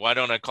anyway, why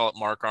don't I call it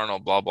Mark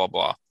Arnold? Blah blah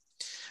blah.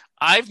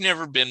 I've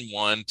never been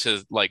one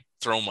to like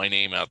throw my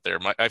name out there.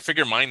 I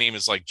figure my name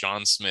is like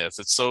John Smith.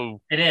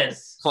 It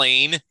is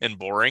plain and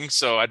boring.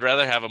 So I'd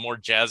rather have a more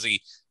jazzy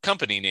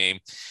company name.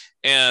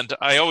 And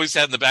I always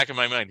had in the back of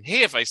my mind,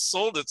 hey, if I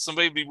sold it,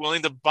 somebody would be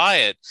willing to buy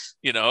it,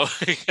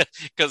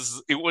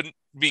 because it wouldn't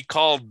be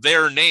called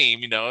their name,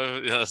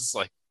 It's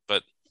like,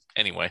 but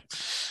anyway,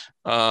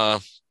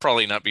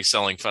 probably not be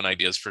selling Fun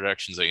Ideas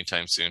Productions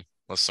anytime soon.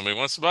 Unless somebody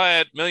wants to buy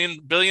it,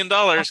 $1 billion.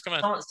 Come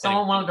on.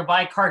 Someone wanted to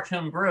buy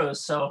Cartoon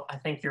Brews, so I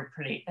think you're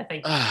pretty.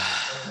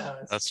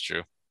 That's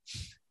true.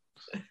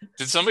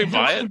 Did somebody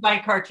buy it? Buy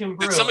Cartoon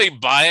Brews. Did somebody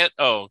buy it?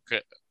 Oh,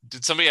 okay.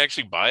 Did somebody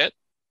actually buy it?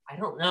 I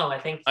don't know.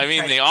 I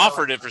mean, they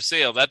offered it for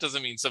sale. That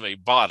doesn't mean somebody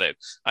bought it.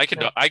 I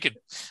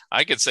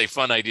could say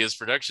Fun Ideas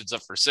Productions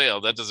up for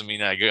sale. That doesn't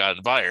mean I got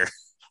a buyer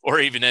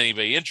or even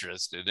anybody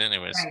interested.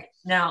 Anyways. Right.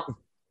 Now,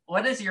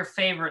 what is your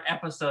favorite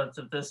episodes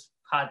of this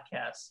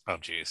podcast? Oh,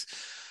 geez.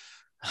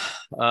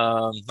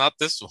 Not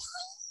this one.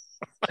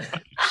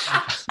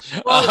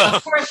 Well,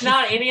 of course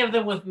not any of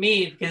them with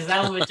me, because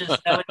that would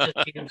just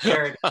be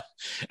compared.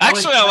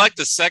 Actually, I like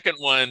the second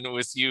one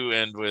with you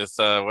and with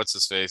what's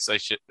his face?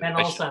 Ben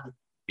Olsen.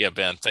 Yeah,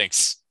 Ben,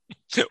 thanks.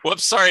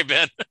 Whoops, sorry,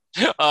 Ben.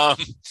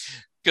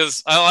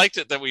 Because I liked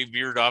it that we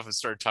veered off and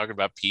started talking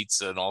about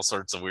pizza and all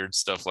sorts of weird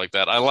stuff like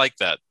that. I like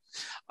that.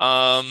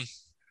 I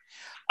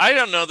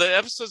don't know. The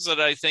episodes that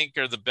I think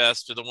are the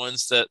best are the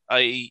ones that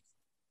I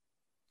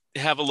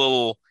have a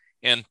little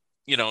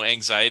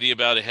anxiety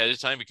about ahead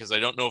of time, because I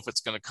don't know if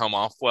it's going to come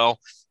off well.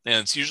 And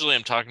it's usually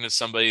I'm talking to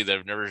somebody that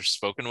I've never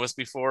spoken with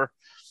before.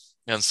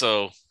 And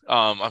so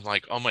I'm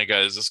like, oh my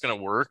God, is this going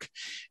to work?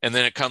 And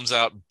then it comes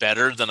out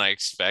better than I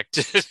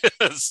expected.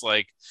 It's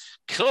like,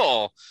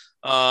 cool.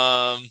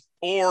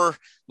 Or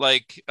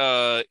like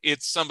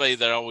it's somebody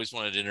that I always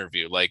wanted to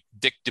interview, like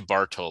Dick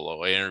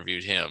DeBartolo. I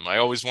interviewed him. I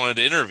always wanted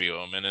to interview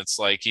him, and it's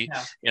like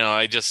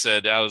I just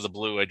said out of the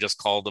blue, I just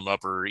called him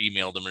up or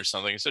emailed him or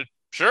something. I said,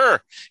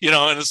 sure,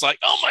 and it's like,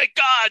 oh my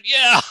God,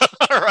 yeah,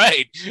 all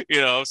right,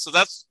 so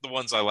that's the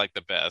ones I like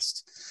the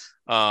best.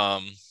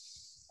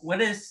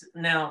 What is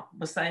now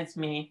besides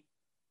me?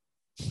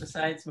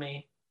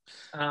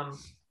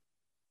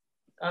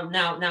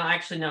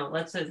 Actually, no.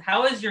 Let's say,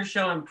 how has your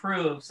show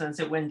improved since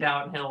it went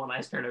downhill when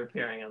I started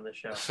appearing on the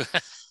show?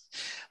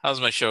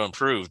 How's my show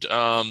improved?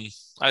 I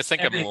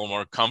think I'm a little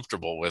more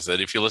comfortable with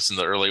it. If you listen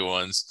to the early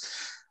ones,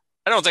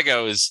 I don't think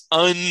I was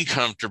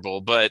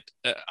uncomfortable, but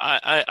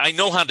I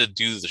know how to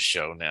do the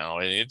show now,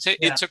 and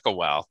it took a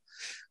while.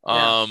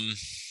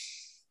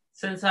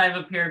 Since I've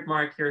appeared,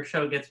 Mark, your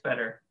show gets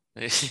better.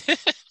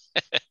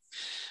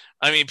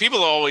 I mean,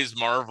 people always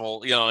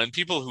marvel, and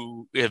people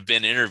who have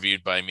been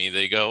interviewed by me,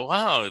 they go,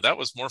 wow, that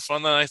was more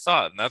fun than I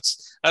thought. And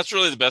that's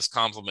really the best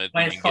compliment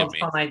you can give me.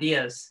 Fun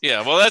ideas.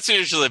 Yeah, well, that's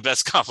usually the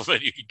best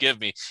compliment you can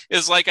give me.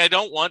 Is like, I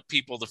don't want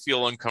people to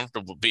feel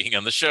uncomfortable being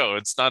on the show.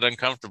 It's not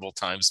Uncomfortable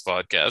Times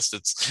podcast.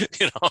 It's,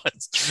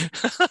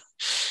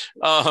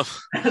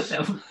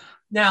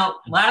 Now,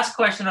 last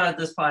question about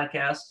this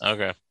podcast.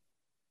 Okay.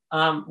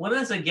 What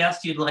is a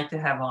guest you'd like to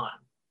have on?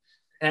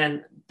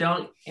 And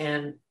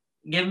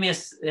give me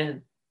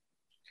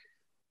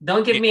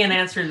don't give me an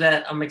answer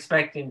that I'm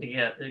expecting to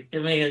get.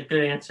 Give me a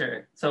good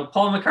answer. So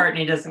Paul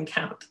McCartney doesn't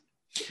count.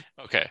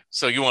 Okay,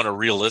 so you want a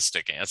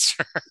realistic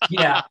answer?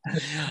 Yeah.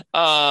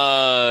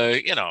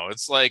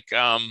 It's like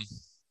I'm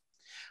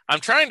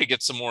trying to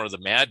get some more of the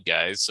Mad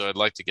guys, so I'd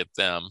like to get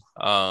them.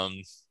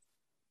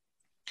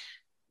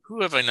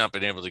 Who have I not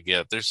been able to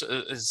get?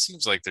 It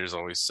seems like there's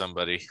always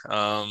somebody.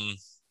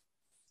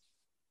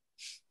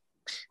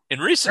 In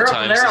recent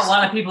times, there are a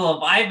lot of people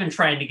that I've been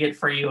trying to get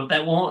for you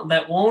that won't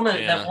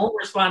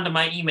respond to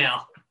my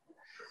email.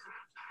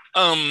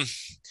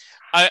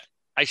 I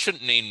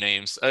shouldn't name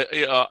names.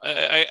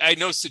 I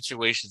know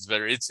situations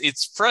better.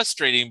 It's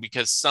frustrating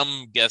because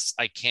some guests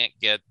I can't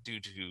get due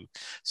to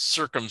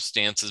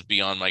circumstances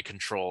beyond my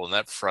control, and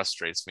that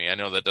frustrates me. I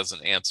know that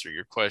doesn't answer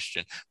your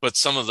question, but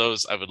some of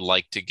those I would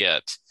like to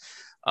get.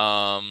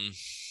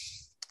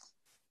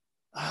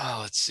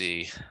 Let's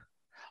see.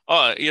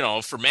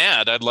 For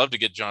Mad, I'd love to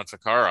get John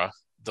Ficarra,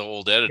 the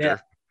old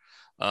editor.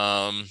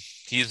 Yeah.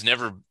 He's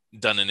never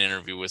done an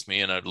interview with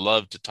me, and I'd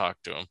love to talk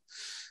to him.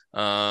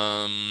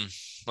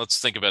 Let's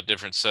think about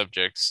different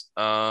subjects.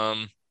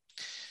 Even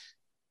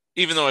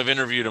though I've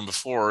interviewed him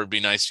before, it'd be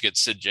nice to get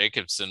Sid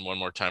Jacobson one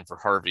more time for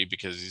Harvey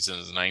because he's in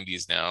his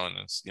 90s now, and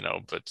it's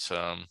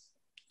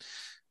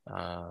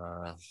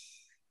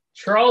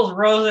Charles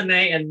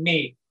Rosenet and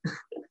me.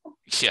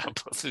 Yeah,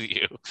 both of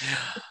you.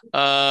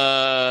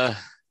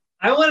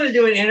 I want to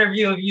do an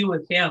interview of you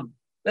with him.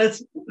 That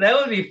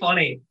would be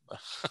funny.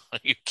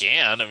 You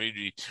can. I mean,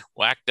 you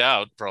whacked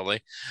out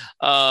probably.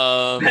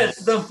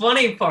 That's the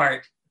funny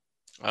part.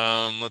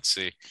 Let's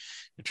see.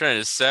 You're trying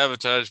to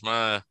sabotage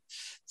my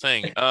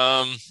thing.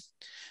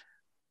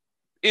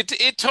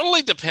 It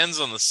totally depends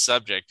on the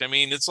subject. I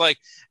mean, it's like,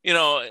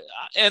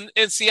 and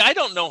see, I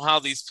don't know how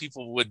these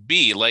people would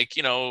be. Like,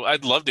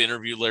 I'd love to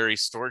interview Larry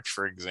Storch,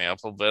 for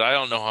example, but I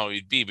don't know how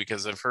he'd be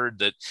because I've heard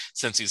that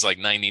since he's like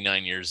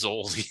 99 years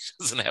old, he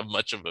doesn't have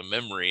much of a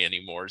memory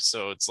anymore.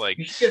 So it's like,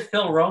 you should get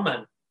Phil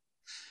Roman.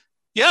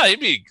 Yeah, he'd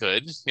be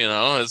good.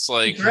 It's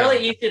like, he's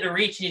really easy to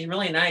reach. He's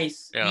really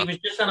nice. Yeah. He was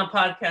just on a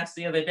podcast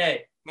the other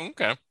day.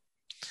 Okay.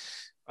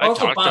 I've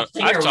talked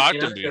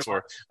to him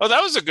before. Oh,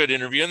 that was a good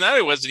interview, and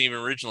that wasn't even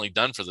originally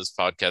done for this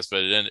podcast.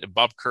 But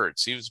Bob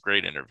Kurtz, he was a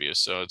great interview.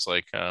 So it's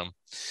like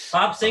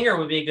Bob Singer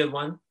would be a good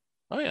one.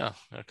 Oh yeah,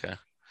 okay.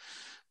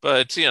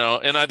 But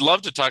and I'd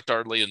love to talk to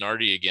Art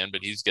Leonardi again,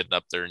 but he's getting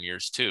up there in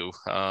years too.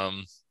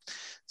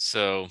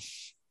 So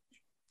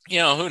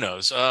who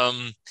knows?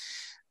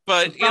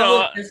 But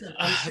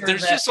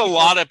there's just a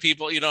lot of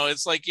people.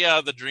 It's like,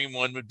 the dream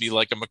one would be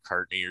like a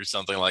McCartney or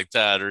something like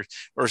that,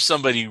 or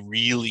somebody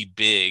really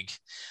big.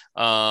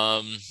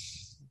 Trying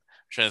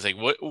to think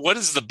what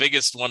is the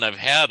biggest one I've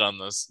had on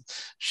this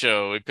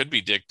show. It could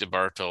be Dick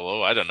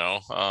DeBartolo. I don't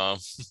know.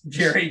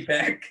 Jerry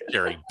Beck.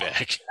 Jerry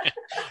Beck.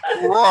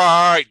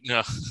 Right.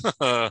 No.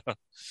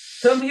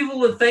 Some people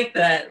would think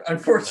that,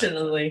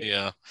 unfortunately.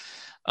 Yeah.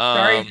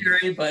 Sorry,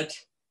 Jerry, but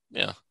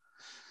yeah.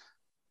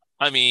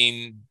 I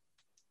mean,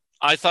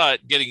 I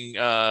thought getting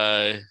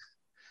some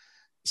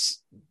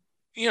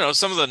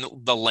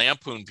of the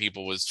Lampoon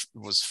people was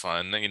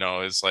fun.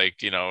 It's like,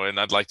 and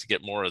I'd like to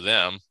get more of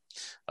them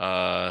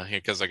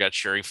because I got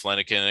Sherry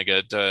Flanagan, I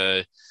got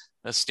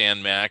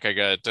Stan Mack, I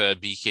got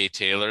BK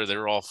Taylor. They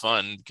were all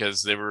fun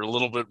because they were a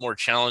little bit more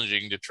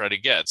challenging to try to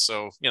get.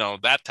 So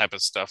that type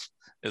of stuff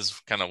is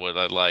kind of what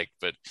I like.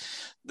 But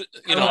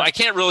I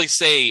can't really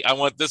say I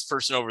want this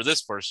person over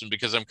this person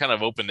because I'm kind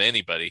of open to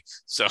anybody.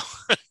 So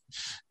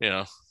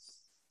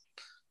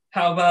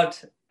How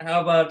about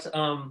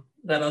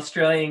that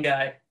Australian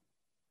guy?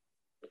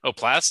 Oh,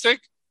 Plastic?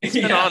 He's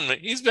been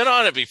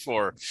on it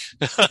before.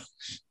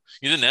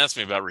 You didn't ask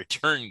me about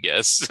return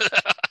guests.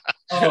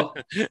 Oh,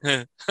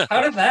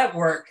 how did that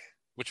work?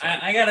 Which one?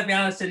 I gotta be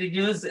honest, did he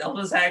do his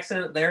Elvis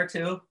accent there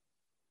too?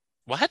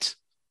 What?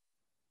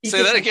 He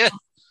Say that did- again.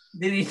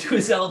 Did he do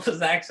his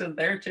Elvis accent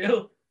there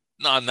too?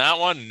 On that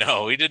one,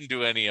 no, he didn't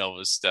do any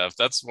Elvis stuff.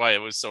 That's why it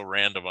was so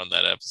random on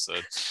that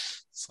episode.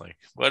 It's like,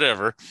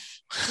 whatever.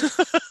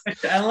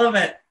 I love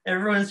it.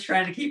 Everyone's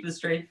trying to keep a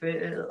straight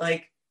face,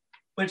 like,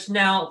 which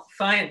now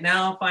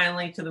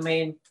finally to the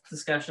main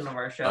discussion of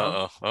our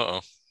show.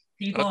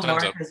 People time's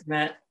Mark up. has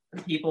met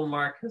and people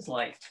Mark has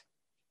liked.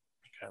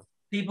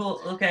 Okay.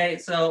 Okay,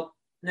 so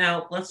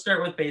now let's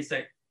start with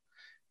basic.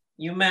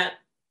 You met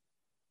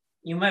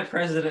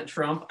President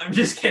Trump. I'm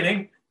just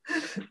kidding.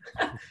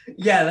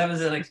 Yeah, that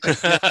was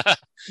unexpected.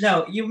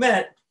 No, you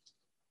met.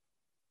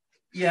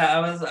 Yeah,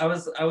 I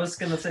was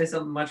gonna say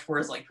something much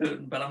worse like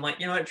Putin, but I'm like,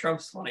 you know what,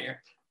 Trump's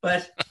funnier.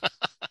 But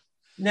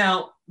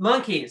now,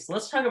 monkeys.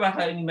 Let's talk about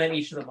how you met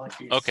each of the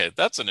monkeys. Okay,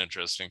 that's an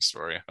interesting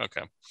story.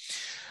 Okay.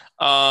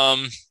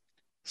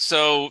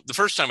 So the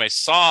first time I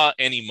saw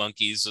any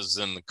monkeys was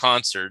in the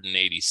concert in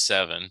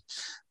 '87.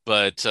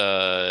 But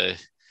as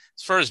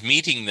far as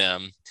meeting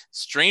them,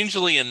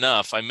 strangely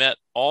enough, I met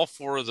all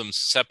four of them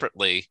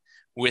separately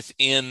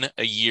within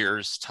a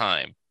year's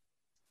time.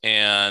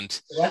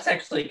 And That's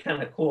actually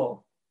kind of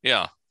cool.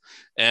 yeah,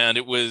 and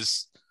it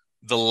was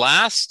the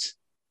last.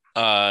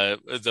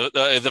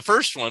 The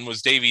first one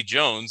was Davy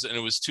Jones, and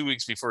it was 2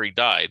 weeks before he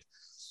died,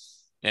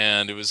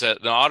 and it was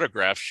at an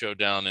autograph show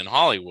down in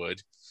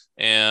Hollywood.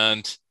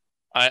 And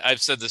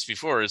I've said this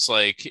before. It's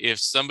like if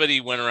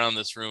somebody went around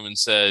this room and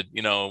said,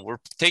 you know, we're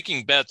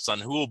taking bets on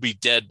who will be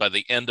dead by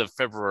the end of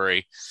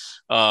February.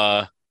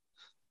 I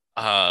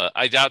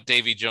doubt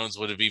Davy Jones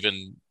would have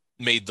even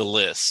made the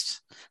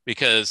list,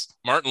 because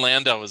Martin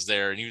Landau was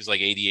there and he was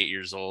like 88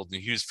 years old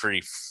and he was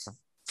pretty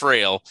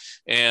frail.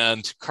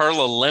 And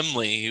Carla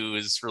Lemley, who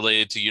is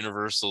related to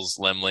Universal's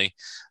Lemley,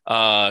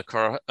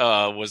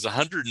 was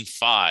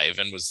 105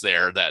 and was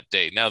there that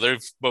day. Now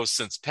they've both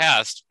since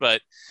passed,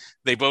 but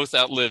they both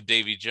outlived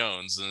Davy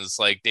Jones. And it's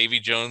like Davy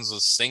Jones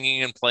was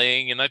singing and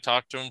playing, and I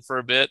talked to him for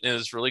a bit, and it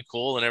was really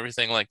cool and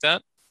everything like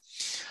that.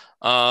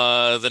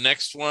 The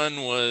next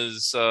one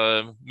was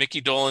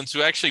Mickey Dolenz,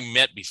 who I actually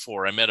met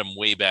before. I met him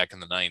way back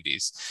in the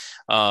 90s.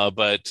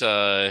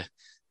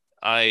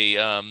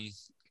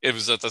 It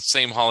was at the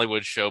same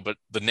Hollywood show, but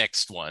the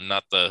next one,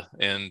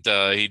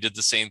 he did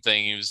the same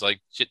thing. He was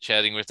like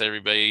chit-chatting with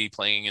everybody,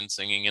 playing and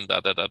singing and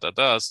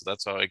da-da-da-da-da. So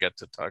that's how I got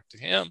to talk to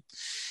him.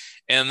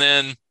 And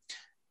then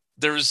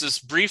there was this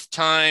brief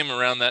time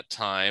around that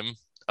time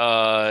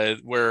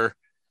where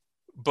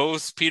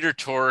both Peter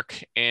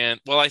Tork and,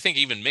 well, I think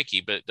even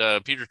Mickey,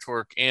 but Peter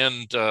Tork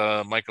and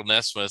Michael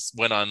Nesmith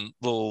went on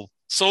little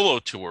solo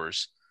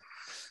tours.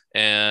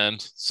 And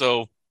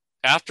so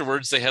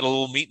afterwards they had a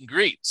little meet and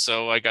greet.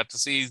 So I got to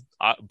see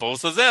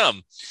both of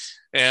them.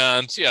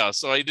 And yeah,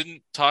 so I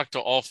didn't talk to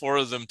all four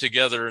of them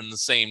together in the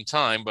same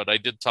time, but I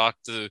did talk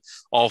to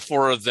all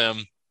four of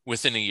them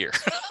within a year.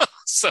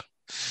 So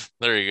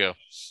there you go.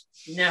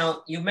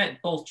 Now, you met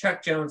both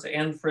Chuck Jones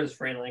and Friz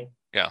Freleng.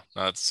 Yeah,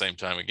 not at the same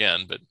time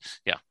again, but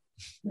yeah.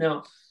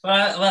 No,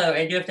 but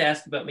I do have to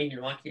ask about meeting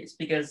the monkeys,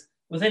 because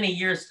within a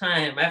year's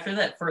time, after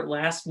that for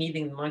last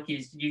meeting the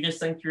monkeys, did you just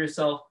think to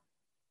yourself,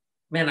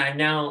 man, I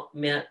now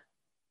met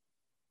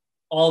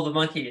all the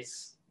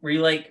monkeys? Were you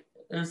like,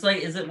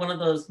 is it one of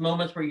those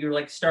moments where you're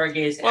like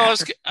stargaze? Well,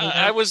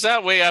 I was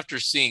that way after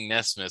seeing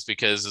Nesmith,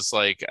 because it's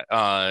like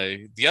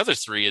the other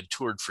three had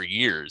toured for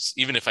years.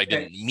 Even if I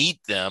didn't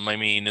meet them, I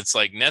mean, it's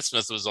like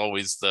Nesmith was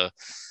always the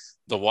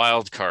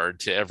wild card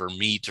to ever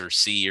meet or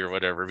see or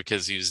whatever,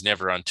 because he was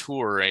never on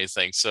tour or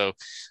anything. So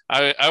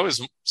I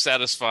was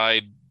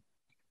satisfied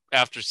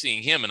after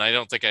seeing him, and I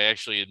don't think I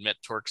actually had met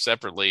Torque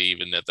separately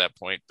even at that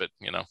point, but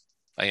you know,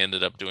 I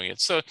ended up doing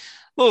it. So a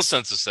little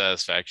sense of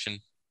satisfaction.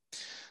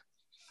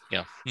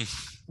 Yeah.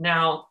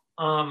 Now,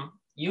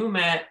 you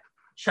met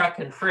Chuck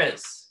and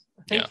Friz.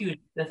 I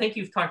think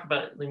you've talked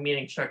about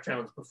meeting Chuck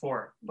Jones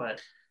before,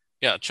 but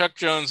yeah, Chuck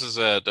Jones is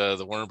at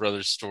the Warner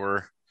Brothers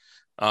store.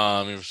 He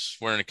was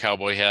wearing a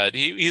cowboy hat.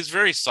 He's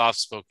very soft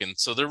spoken,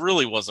 so there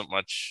really wasn't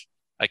much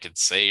I could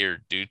say or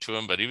do to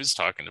him, but he was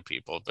talking to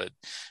people. But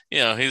you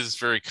know, he was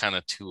very kind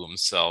of to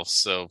himself,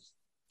 so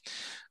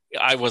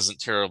I wasn't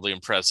terribly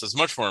impressed. I was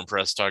much more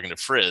impressed talking to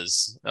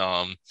Friz.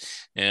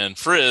 And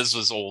Friz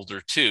was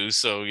older too.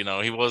 So, you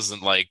know, he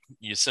wasn't like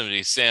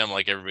Yosemite Sam,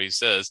 like everybody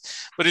says,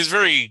 but he's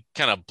very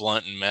kind of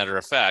blunt and matter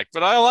of fact.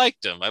 But I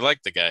liked him. I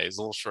liked the guy. He's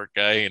a little short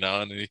guy, you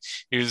know, and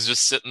he was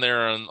just sitting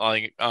there on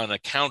a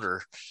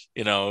counter,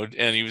 you know,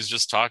 and he was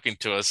just talking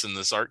to us in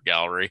this art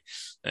gallery.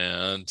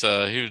 And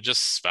he would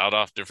just spout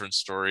off different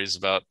stories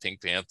about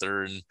Pink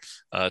Panther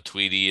and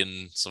Tweety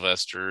and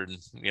Sylvester and,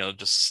 you know,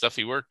 just stuff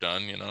he worked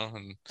on, you know,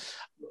 and,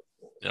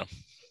 you know.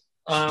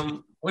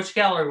 Which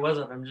gallery was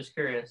it? I'm just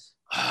curious.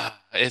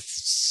 It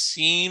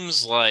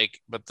seems like,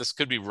 but this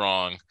could be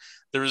wrong,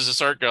 there was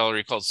this art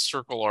gallery called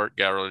Circle Art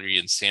Gallery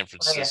in San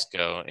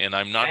Francisco, and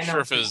I'm not sure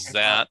if it was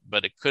that,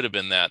 but it could have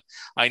been that.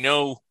 I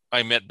know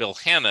I met Bill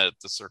Hanna at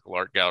the Circle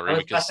Art Gallery, I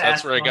was because about to that's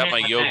ask where I Bill got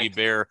my Hanna Yogi next.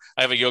 Bear.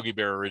 I have a Yogi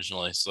Bear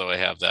originally, so I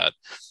have that,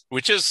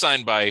 which is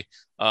signed by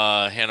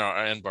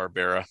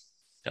Hanna-Barbera.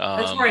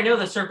 That's where I know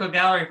the Circle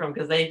Gallery from,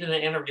 because they did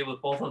an interview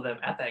with both of them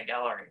at that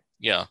gallery.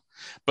 Yeah,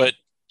 but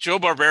Joe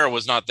Barbera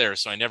was not there,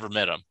 so I never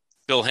met him.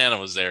 Bill Hanna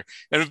was there,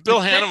 and if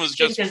Bill Hanna was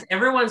just because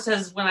everyone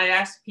says, when I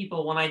ask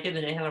people when I did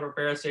an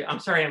Hanna-Barbera series, I'm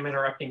sorry, I'm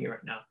interrupting you right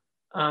now.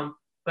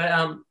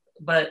 But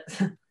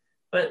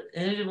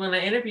when I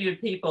interviewed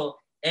people,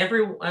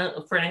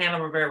 for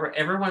Hanna-Barbera,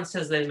 everyone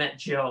says they met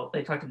Joe.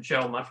 They talked to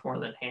Joe much more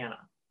than Hanna.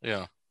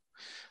 Yeah.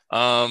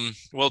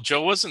 Well,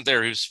 Joe wasn't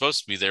there. He was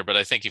supposed to be there, but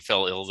I think he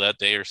fell ill that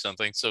day or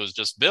something. So it was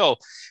just Bill.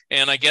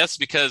 And I guess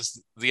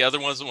because the other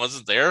one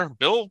wasn't there,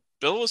 Bill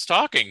was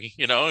talking.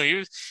 He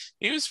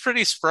was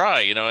pretty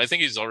spry. I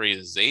think he's already in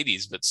his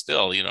 80s, but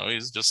still,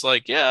 he's just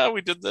like, yeah, we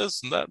did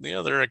this and that and the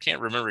other. I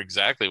can't remember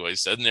exactly what he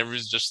said, and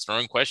everyone's just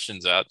throwing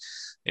questions out.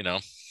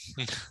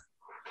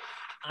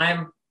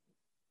 I'm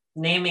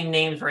naming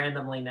names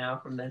randomly now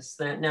from this.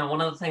 Now,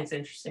 one of the things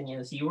interesting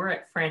is you were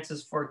at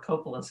Francis Ford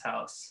Coppola's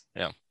house.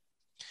 Yeah.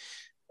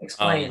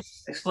 Explain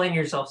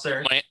yourself,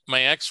 sir.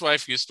 My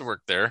ex-wife used to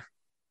work there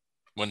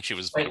when she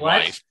was my what?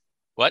 wife.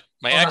 What?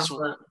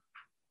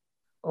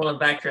 Hold on,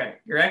 backtrack.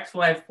 Your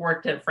ex-wife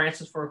worked at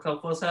Francis Ford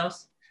Coppola's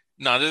house?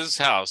 Not his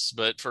house,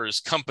 but for his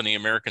company,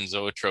 American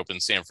Zoetrope in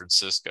San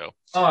Francisco.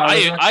 Oh,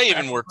 I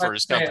even worked for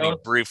his company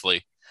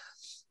briefly.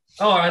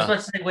 Oh, I was about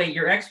to say, wait,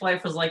 your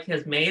ex-wife was like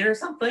his maid or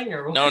something?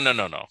 Or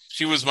No.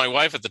 She was my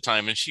wife at the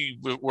time, and she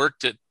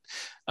worked at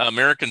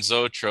American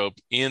Zoetrope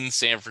in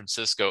San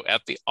Francisco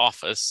at the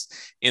office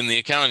in the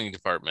accounting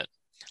department.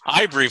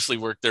 I briefly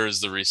worked there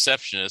as the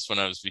receptionist when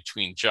I was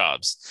between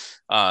jobs.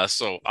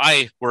 So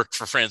I worked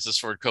for Francis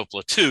Ford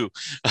Coppola too,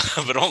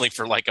 but only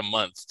for like a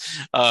month.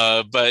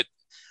 But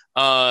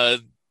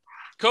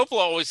Coppola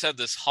always had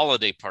this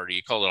holiday party.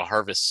 He called it a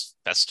Harvest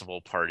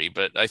Festival party,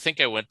 but I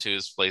think I went to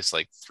his place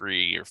like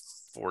 3 or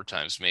 4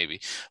 times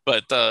maybe.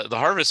 But the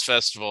Harvest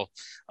Festival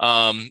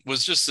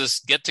was just this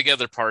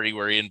get-together party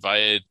where he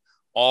invited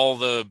all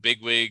the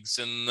bigwigs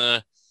and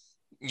the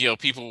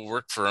people who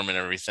worked for him and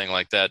everything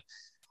like that.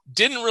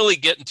 Didn't really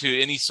get into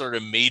any sort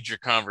of major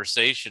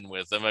conversation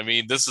with them. I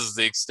mean, this is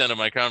the extent of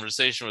my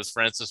conversation with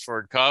Francis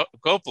Ford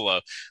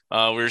Coppola.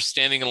 We were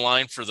standing in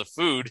line for the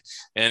food,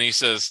 and he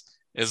says,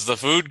 "Is the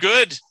food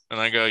good?" And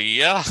I go,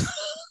 "Yeah."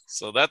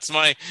 So that's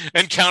my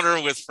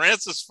encounter with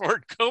Francis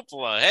Ford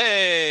Coppola.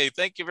 Hey,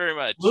 thank you very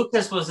much.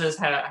 Lucas was his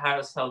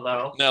house.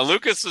 Hello. Now,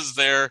 Lucas was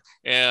there,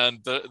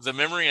 and the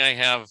memory I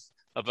have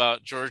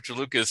about George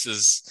Lucas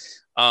is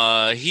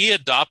he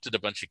adopted a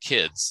bunch of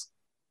kids.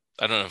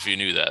 I don't know if you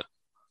knew that.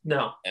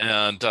 No.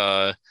 And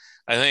I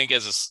think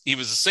he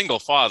was a single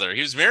father. He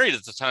was married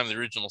at the time of the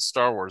original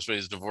Star Wars, but he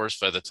was divorced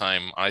by the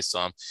time I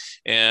saw him.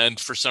 And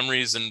for some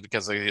reason,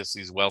 because I guess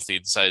he's wealthy, he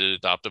decided to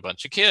adopt a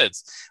bunch of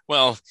kids.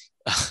 Well,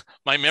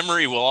 my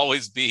memory will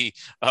always be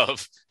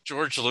of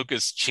George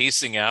Lucas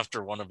chasing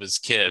after one of his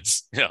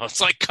kids.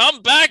 It's like,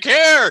 come back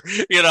here,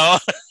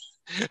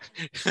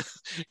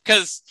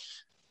 because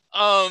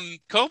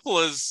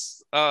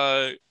Coppola's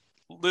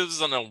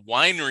lives on a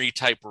winery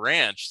type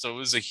ranch, so it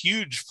was a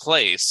huge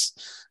place,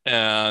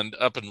 and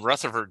up in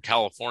Rutherford,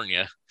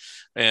 California,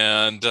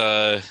 and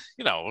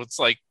it's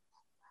like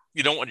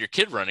you don't want your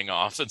kid running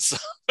off, and so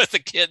but the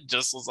kid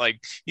just was like,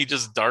 he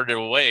just darted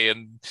away,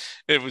 and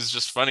it was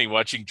just funny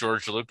watching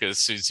George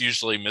Lucas, who's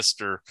usually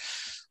Mr.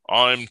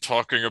 I'm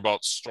talking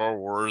about Star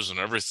Wars and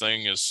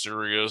everything is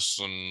serious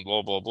and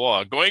blah blah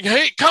blah, going,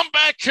 "Hey, come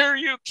back here,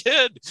 you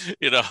kid!"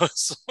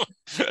 So.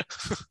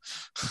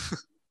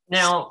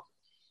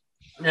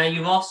 Now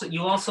you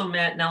also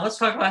met. Now let's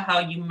talk about how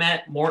you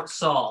met Mort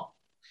Sahl.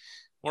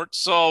 Mort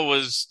Sahl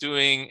was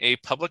doing a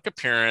public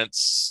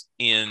appearance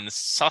in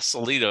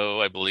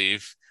Sausalito, I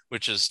believe,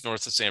 which is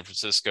north of San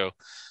Francisco,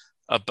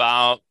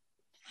 about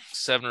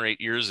 7 or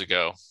 8 years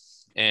ago,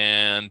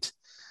 and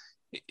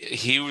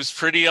he was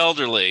pretty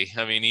elderly.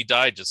 I mean, he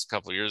died just a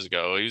couple of years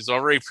ago. He was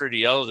already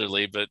pretty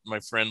elderly, but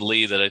my friend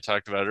Lee that I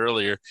talked about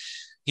earlier,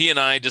 he and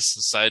I just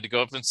decided to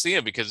go up and see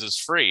him because it was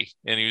free,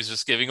 and he was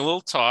just giving a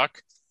little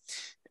talk.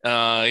 He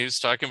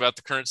was talking about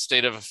the current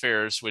state of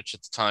affairs, which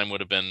at the time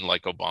would have been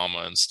like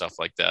Obama and stuff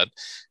like that.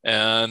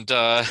 And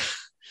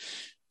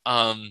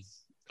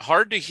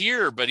hard to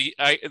hear, but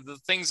the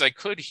things I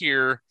could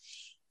hear,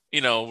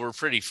 were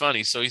pretty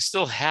funny. So he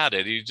still had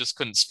it. He just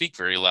couldn't speak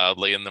very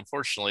loudly. And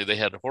unfortunately, they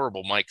had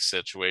horrible mic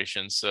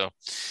situations. So,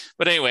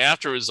 but anyway,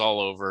 after it was all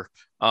over,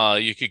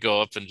 you could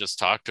go up and just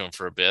talk to him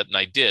for a bit. And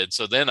I did.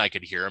 So then I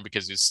could hear him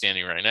because he was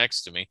standing right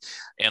next to me.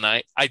 And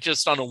I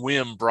just on a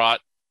whim brought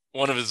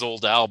one of his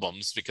old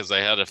albums because I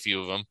had a few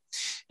of them,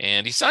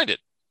 and he signed it.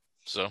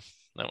 So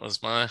that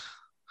was my.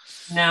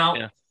 Now,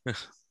 yeah.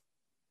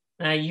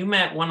 Now you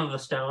met one of the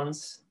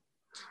Stones.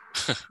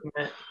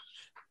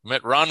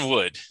 Met Ron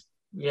Wood.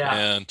 Yeah.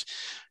 And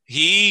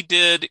he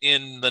did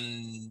in the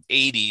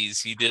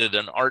 80s, he did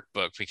an art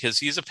book because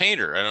he's a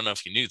painter. I don't know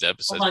if you knew that.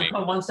 Hold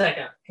on 1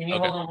 second. Can you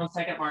Okay. hold on 1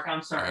 second, Mark?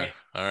 I'm sorry.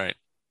 All right.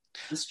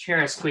 This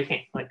chair is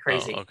squeaking like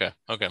crazy. Oh,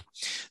 okay.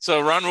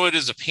 So Ron Wood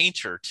is a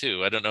painter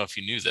too. I don't know if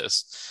you knew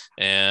this.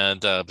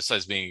 And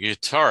besides being a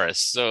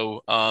guitarist,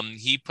 so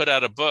he put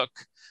out a book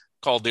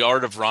called The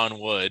Art of Ron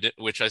Wood,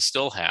 which I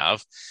still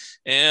have.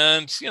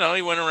 And he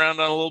went around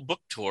on a little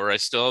book tour. I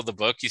still have the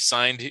book. He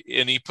signed,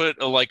 and he put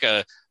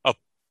a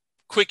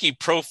quickie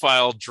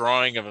profile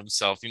drawing of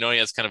himself. He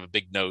has kind of a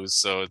big nose,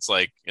 so it's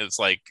like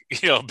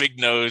big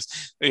nose,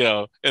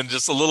 and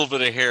just a little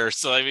bit of hair.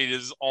 So I mean,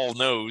 it's all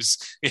nose.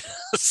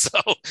 So,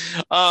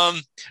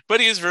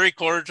 but he was very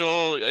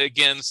cordial.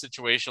 Again,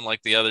 situation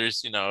like the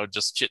others,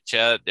 just chit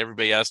chat.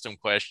 Everybody asked him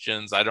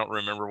questions. I don't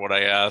remember what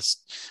I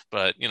asked,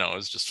 but it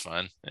was just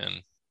fun.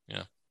 And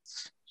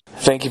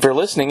Thank you for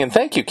listening, and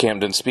thank you,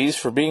 Camden Spees,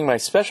 for being my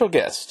special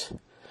guest.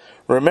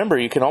 Remember,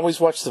 you can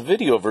always watch the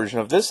video version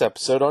of this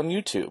episode on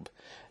YouTube.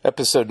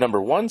 Episode number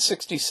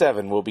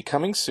 167 will be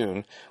coming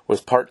soon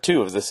with part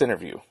 2 of this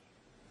interview.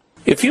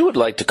 If you would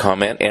like to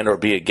comment and or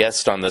be a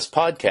guest on this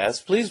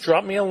podcast, please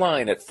drop me a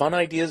line at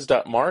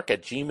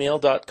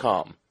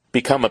funideas.mark@gmail.com.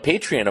 Become a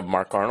Patreon of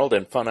Mark Arnold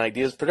and Fun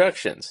Ideas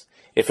Productions.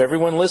 If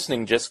everyone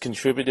listening just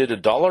contributed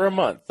 $1 a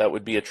month, that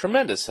would be a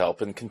tremendous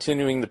help in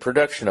continuing the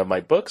production of my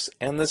books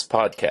and this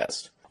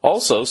podcast.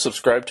 Also,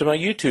 subscribe to my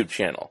YouTube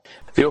channel.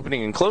 The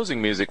opening and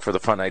closing music for the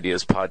Fun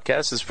Ideas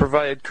podcast is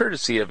provided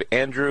courtesy of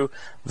Andrew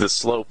the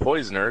Slow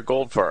Poisoner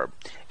Goldfarb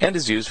and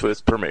is used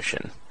with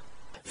permission.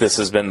 This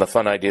has been the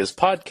Fun Ideas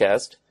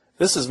podcast.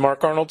 This is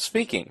Mark Arnold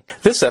speaking.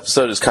 This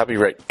episode is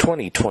copyright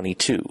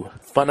 2022.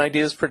 Fun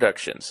Ideas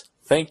Productions.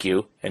 Thank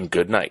you and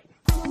good night.